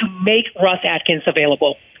to make Russ Atkins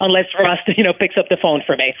available, unless Russ, picks up the phone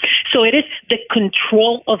for me. So it is the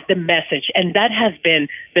control of the message, and that has been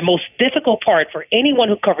the most difficult part for anyone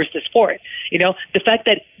who covers the sport. The fact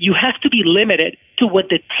that you have to be limited to what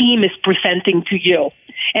the team is presenting to you.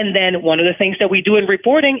 And then one of the things that we do in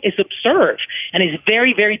reporting is observe, and it's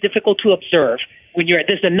very, very difficult to observe. This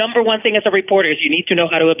is the number one thing as a reporter is you need to know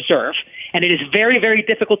how to observe. And it is very, very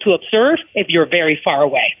difficult to observe if you're very far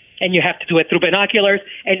away. And you have to do it through binoculars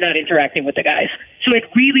and not interacting with the guys. So it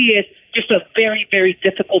really is just a very, very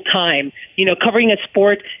difficult time, covering a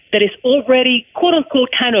sport that is already, quote unquote,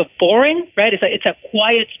 kind of boring, right? It's a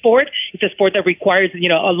quiet sport. It's a sport that requires,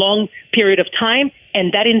 a long period of time.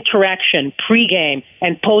 And that interaction pre-game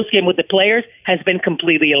and post-game with the players has been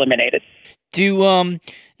completely eliminated.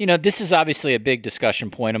 This is obviously a big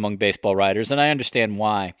discussion point among baseball writers, and I understand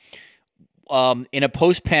why. In a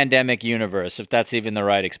post-pandemic universe, if that's even the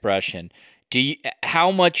right expression,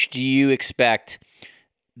 how much do you expect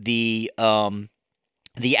the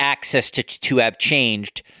access to have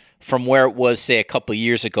changed from where it was, say, a couple of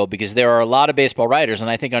years ago? Because there are a lot of baseball writers, and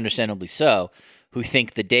I think understandably so, who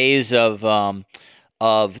think the days of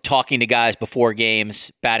talking to guys before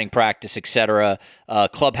games, batting practice, etc.,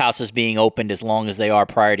 clubhouses being opened as long as they are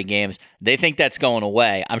prior to games, they think that's going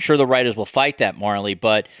away. I'm sure the writers will fight that, Marley,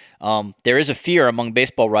 but there is a fear among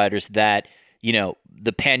baseball writers that,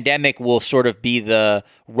 the pandemic will sort of be the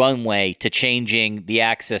runway to changing the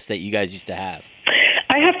access that you guys used to have.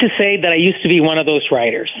 I have to say that I used to be one of those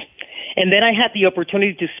writers. And then I had the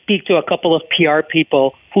opportunity to speak to a couple of PR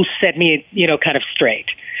people who set me, kind of straight.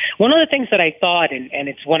 One of the things that I thought, and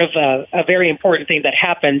it's one of a very important thing that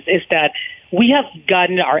happens, is that we have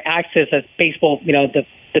gotten our access as baseball,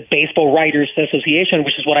 the Baseball Writers Association,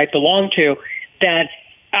 which is what I belong to, that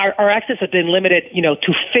our access has been limited,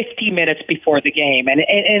 to 50 minutes before the game. And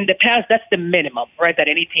in the past, that's the minimum, right, that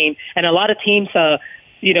any team, and a lot of teams,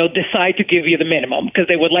 decide to give you the minimum because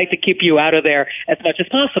they would like to keep you out of there as much as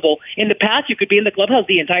possible. In the past, you could be in the clubhouse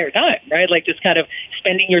the entire time, right? Like just kind of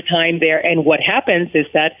spending your time there. And what happens is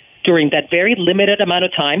that during that very limited amount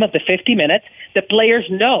of time of the 50 minutes, the players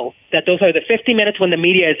know that those are the 50 minutes when the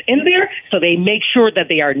media is in there, so they make sure that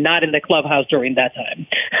they are not in the clubhouse during that time.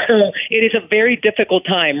 So it is a very difficult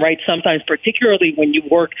time, right? Sometimes, particularly when you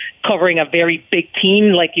work covering a very big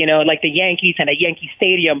team like the Yankees and a Yankee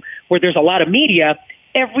Stadium where there's a lot of media.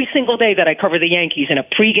 Every single day that I cover the Yankees in a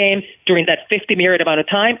pregame during that 50-minute amount of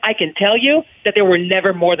time, I can tell you that there were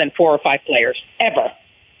never more than 4 or 5 players,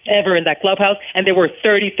 ever in that clubhouse, and there were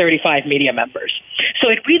 30, 35 media members. So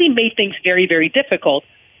it really made things very, very difficult.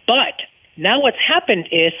 But now what's happened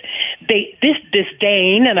is this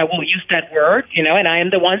disdain, and I will use that word, and I am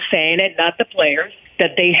the one saying it, not the players,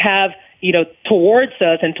 that they have, towards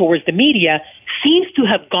us and towards the media seems to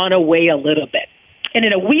have gone away a little bit. And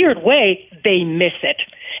in a weird way, they miss it.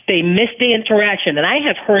 They miss the interaction. And I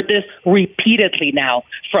have heard this repeatedly now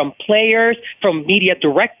from players, from media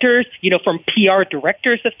directors, from PR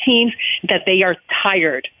directors of teams, that they are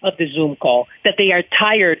tired of the Zoom call, that they are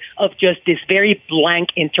tired of just this very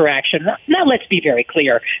blank interaction. Now, let's be very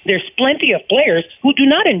clear. There's plenty of players who do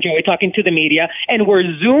not enjoy talking to the media, and where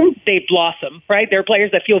Zoom, they blossom, right? There are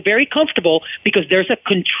players that feel very comfortable because there's a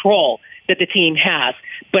control. that the team has.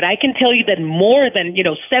 But I can tell you that more than,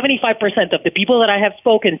 75% of the people that I have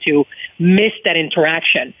spoken to miss that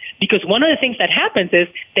interaction. Because one of the things that happens is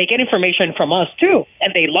they get information from us too.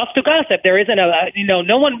 And they love to gossip. There isn't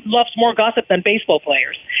no one loves more gossip than baseball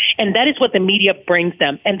players. And that is what the media brings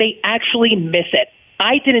them. And they actually miss it.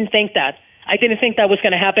 I didn't think that. I didn't think that was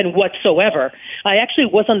going to happen whatsoever. I actually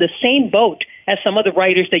was on the same boat as some of the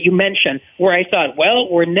writers that you mentioned, where I thought, well,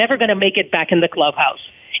 we're never going to make it back in the clubhouse.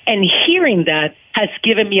 And hearing that has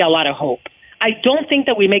given me a lot of hope. I don't think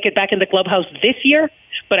that we make it back in the clubhouse this year,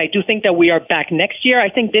 but I do think that we are back next year. I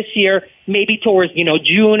think this year, maybe towards,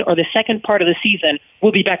 June or the second part of the season,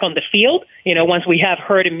 we'll be back on the field, once we have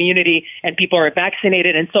herd immunity and people are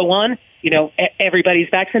vaccinated and so on, everybody's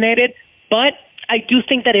vaccinated. But I do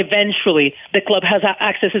think that eventually the clubhouse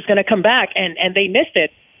access is going to come back, and they missed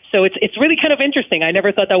it. So it's really kind of interesting. I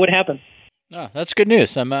never thought that would happen. Oh, that's good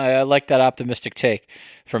news. I like that optimistic take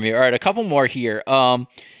from you. All right, a couple more here. The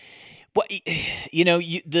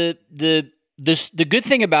good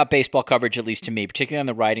thing about baseball coverage, at least to me, particularly on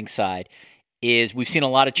the writing side, is we've seen a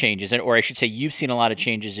lot of changes, or I should say, you've seen a lot of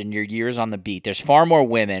changes in your years on the beat. There's far more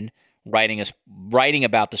women writing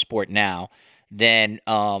about the sport now than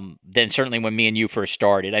certainly when me and you first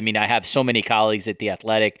started. I mean, I have so many colleagues at The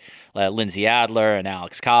Athletic, Lindsay Adler and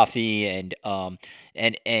Alex Coffey and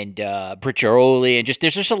Britt Giroli, and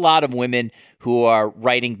there's just a lot of women who are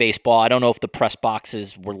writing baseball. I don't know if the press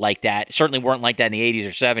boxes were like that. Certainly weren't like that in the 80s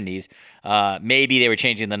or 70s. Maybe they were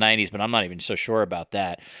changing in the 90s, but I'm not even so sure about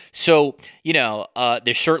that. So,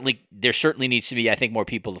 there certainly needs to be, I think, more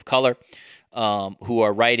people of color who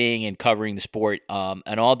are writing and covering the sport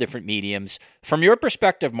in all different mediums. From your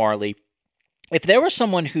perspective, Marlee, if there was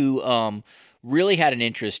someone who really had an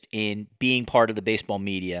interest in being part of the baseball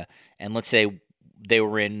media, and let's say they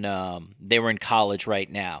were in college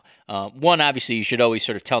right now, one, obviously you should always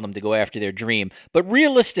sort of tell them to go after their dream, but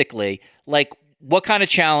realistically, like, what kind of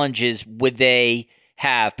challenges would they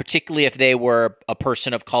have, particularly if they were a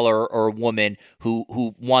person of color or a woman who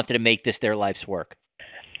wanted to make this their life's work?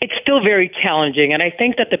 It's still very challenging, and I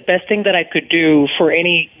think that the best thing that I could do for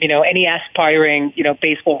any aspiring,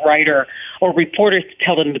 baseball writer or reporter is to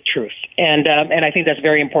tell them the truth, and I think that's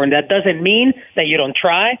very important. That doesn't mean that you don't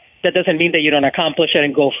try. That doesn't mean that you don't accomplish it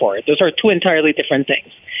and go for it. Those are two entirely different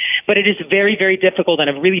things. But it is very, very difficult and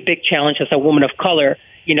a really big challenge as a woman of color,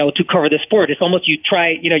 to cover the sport. It's almost you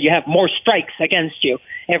try, you have more strikes against you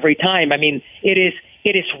every time. I mean, it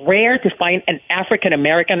is rare to find an African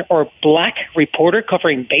American or black reporter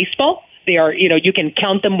covering baseball. They are, you can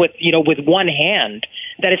count them with one hand.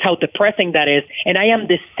 That is how depressing that is. And I am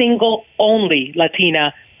the single only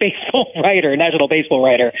Latina baseball writer, national baseball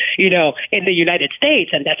writer, in the United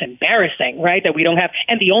States. And that's embarrassing, right? That we don't have,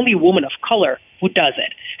 and the only woman of color who does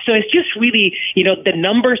it. So it's just really, the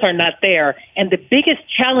numbers are not there. And the biggest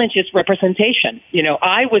challenge is representation.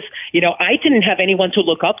 I didn't have anyone to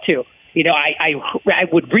look up to. I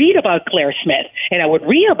would read about Claire Smith and I would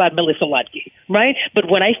read about Melissa Lutke, right? But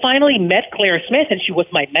when I finally met Claire Smith and she was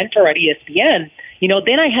my mentor at ESPN,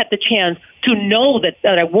 then I had the chance to know that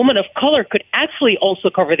a woman of color could actually also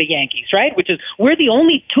cover the Yankees, right? Which is, we're the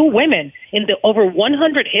only two women in the over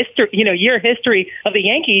 100 year history of the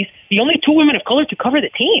Yankees, the only two women of color to cover the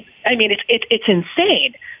team. I mean, it's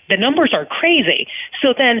insane. The numbers are crazy.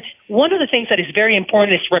 So then one of the things that is very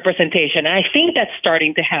important is representation. And I think that's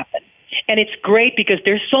starting to happen. And it's great because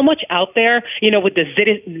there's so much out there, with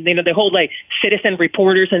the whole citizen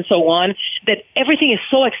reporters and so on, that everything is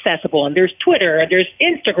so accessible. And there's Twitter and there's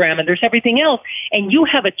Instagram and there's everything else. And you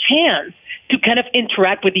have a chance to kind of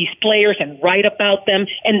interact with these players and write about them.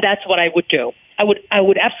 And that's what I would do. I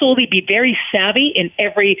would absolutely be very savvy in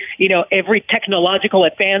every technological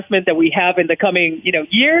advancement that we have in the coming,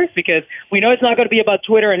 years, because we know it's not going to be about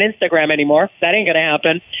Twitter and Instagram anymore. That ain't going to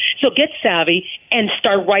happen. So get savvy and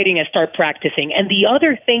start writing and start practicing. And the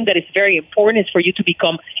other thing that is very important is for you to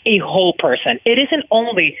become a whole person. It isn't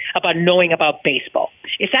only about knowing about baseball.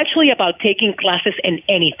 It's actually about taking classes in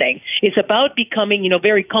anything. It's about becoming,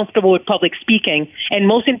 very comfortable with public speaking. And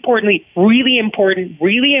most importantly, really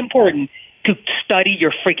important, to study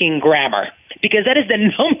your freaking grammar, because that is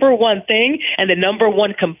the number one thing and the number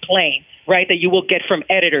one complaint, right, that you will get from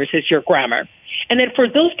editors is your grammar. And then for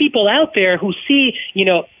those people out there who see,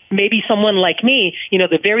 maybe someone like me,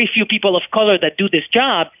 the very few people of color that do this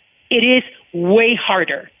job, it is way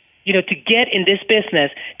harder, to get in this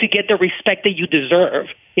business, to get the respect that you deserve,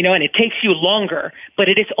 and it takes you longer, but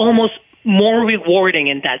it is almost more rewarding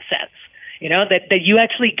in that sense. That you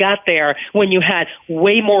actually got there when you had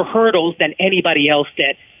way more hurdles than anybody else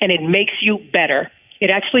did. And it makes you better. It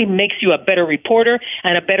actually makes you a better reporter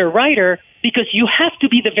and a better writer because you have to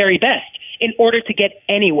be the very best in order to get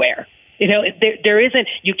anywhere.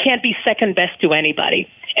 You can't be second best to anybody.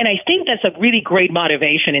 And I think that's a really great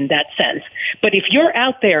motivation in that sense. But if you're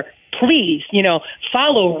out there, please,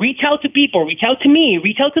 follow, reach out to people, reach out to me,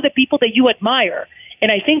 reach out to the people that you admire.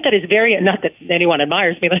 And I think that is not that anyone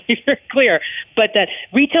admires me, let's be very clear, but that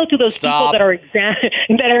reach out to those people that are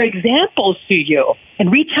examples to you,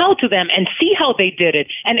 and reach out to them and see how they did it.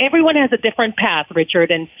 And everyone has a different path, Richard.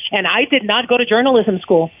 And I did not go to journalism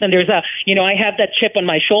school. And there's I have that chip on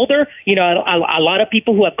my shoulder. A lot of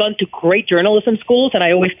people who have gone to great journalism schools, and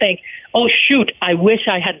I always think, oh shoot, I wish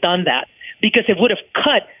I had done that, because it would have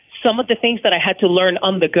cut some of the things that I had to learn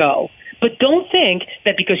on the go. But don't think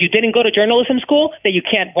that because you didn't go to journalism school that you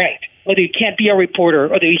can't write, or that you can't be a reporter,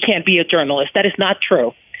 or that you can't be a journalist. That is not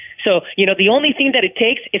true. So, the only thing that it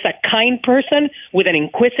takes is a kind person with an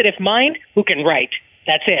inquisitive mind who can write.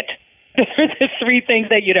 That's it. Those are the three things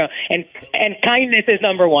that and kindness is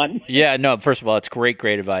number one. Yeah, no, first of all, it's great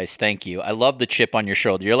advice. Thank you. I love the chip on your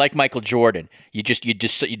shoulder. You're like Michael Jordan. You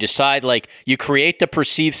decide, like, you create the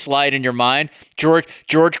perceived slight in your mind. George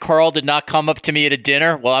Karl did not come up to me at a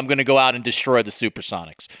dinner. Well, I'm going to go out and destroy the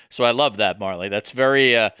Supersonics. So I love that, Marley. That's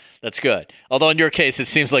that's good. Although in your case, it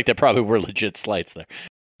seems like there probably were legit slights there.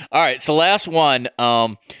 All right, so last one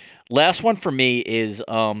for me is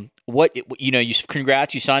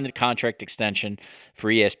congrats, you signed a contract extension for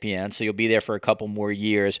ESPN, so you'll be there for a couple more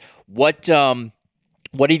years. What have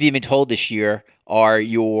you been told this year are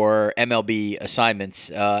your MLB assignments,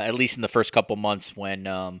 at least in the first couple months when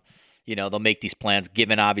they'll make these plans,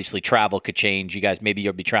 given obviously travel could change. You guys, maybe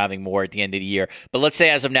you'll be traveling more at the end of the year. But let's say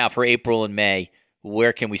as of now, for April and May,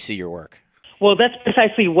 where can we see your work? Well, that's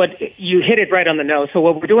precisely what you hit it right on the nose. So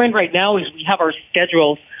what we're doing right now is we have our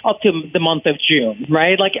schedules up to the month of June,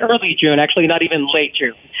 right? Like early June, actually, not even late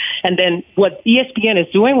June. And then what ESPN is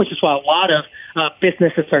doing, which is what a lot of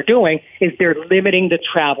businesses are doing, is they're limiting the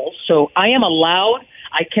travel. So I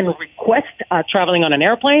can request traveling on an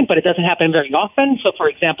airplane, but it doesn't happen very often. So, for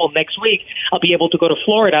example, next week, I'll be able to go to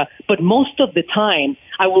Florida. But most of the time,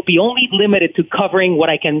 I will be only limited to covering what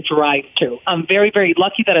I can drive to. I'm very, very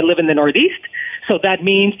lucky that I live in the Northeast. So that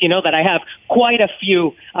means, that I have quite a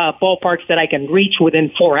few ballparks that I can reach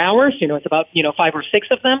within 4 hours. It's about, 5 or 6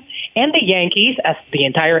 of them. And the Yankees, as the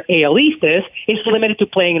entire AL East is limited to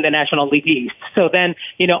playing in the National League East. So then,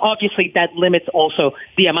 obviously that limits also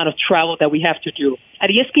the amount of travel that we have to do. At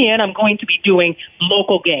ESPN, I'm going to be doing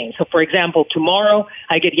local games. So, for example, tomorrow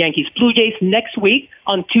I get Yankees Blue Jays. Next week,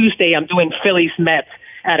 on Tuesday, I'm doing Phillies Mets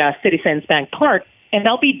at Citizens Bank Park. And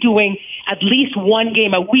I'll be doing at least one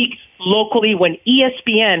game a week locally when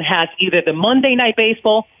ESPN has either the Monday Night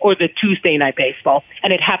Baseball or the Tuesday Night Baseball,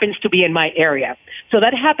 and it happens to be in my area. So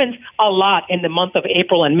that happens a lot in the month of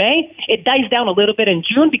April and May. It dies down a little bit in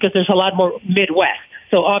June because there's a lot more Midwest.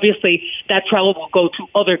 So obviously that travel will go to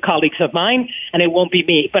other colleagues of mine, and it won't be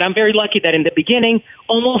me. But I'm very lucky that in the beginning,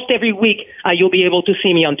 almost every week, you'll be able to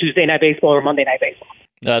see me on Tuesday Night Baseball or Monday Night Baseball.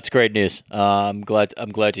 That's great news. I'm glad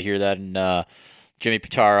to hear that. And Jimmy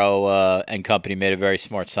Pitaro and company made a very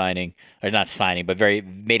smart signing, or not signing, but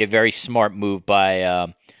made a very smart move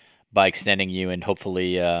by extending you, and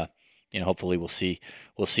hopefully we'll see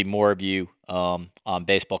more of you on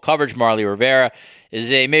baseball coverage. Marly Rivera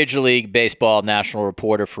is a Major League Baseball national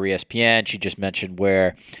reporter for ESPN. She just mentioned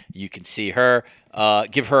where you can see her.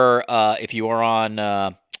 Give her, if you are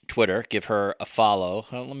on Twitter, give her a follow.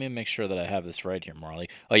 Let me make sure that I have this right here, Marly.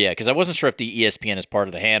 Oh, yeah, because I wasn't sure if the ESPN is part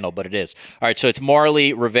of the handle, but it is. All right, so it's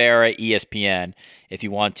Marly Rivera ESPN if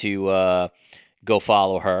you want to go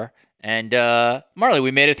follow her. And Marly,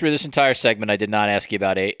 we made it through this entire segment. I did not ask you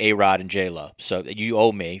about A-Rod and J-Lo, so you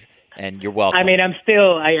owe me, and you're welcome. I mean, I'm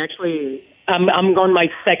on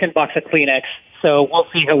my second box of Kleenex. So we'll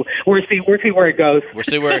see where it goes. We'll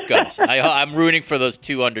see where it goes. I'm rooting for those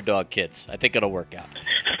 2 underdog kids. I think it'll work out.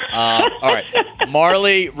 All right.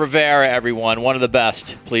 Marly Rivera, everyone, one of the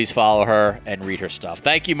best. Please follow her and read her stuff.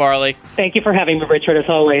 Thank you, Marly. Thank you for having me, Richard, as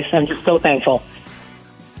always. I'm just so thankful.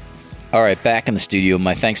 All right, back in the studio.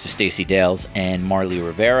 My thanks to Stacey Dales and Marly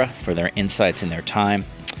Rivera for their insights and their time.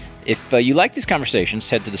 If you like these conversations,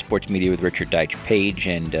 head to the Sports Media with Richard Deitch page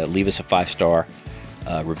and leave us a 5-star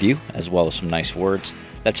review, as well as some nice words.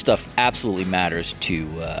 That stuff absolutely matters to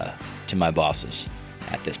my bosses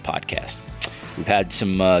at this podcast. We've had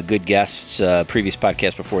some good guests, previous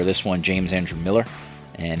podcast before this one, James Andrew Miller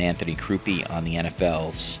and Anthony Krupe on the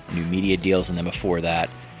NFL's new media deals. And then before that,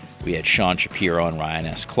 we had Sean Shapiro and Ryan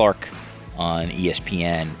S. Clark on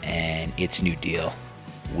ESPN and its new deal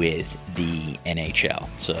with the NHL.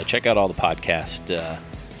 So check out all the podcast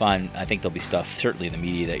I think there'll be stuff certainly in the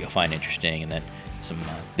media that you'll find interesting, and then some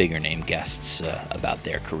bigger name guests about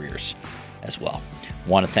their careers as well.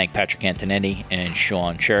 Want to thank Patrick Antonetti and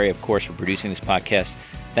Sean Cherry, of course, for producing this podcast.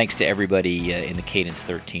 Thanks to everybody in the Cadence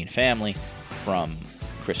 13 family, from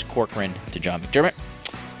Chris Corcoran to John McDermott.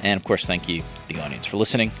 And, of course, thank you, the audience, for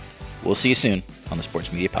listening. We'll see you soon on the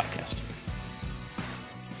Sports Media Podcast.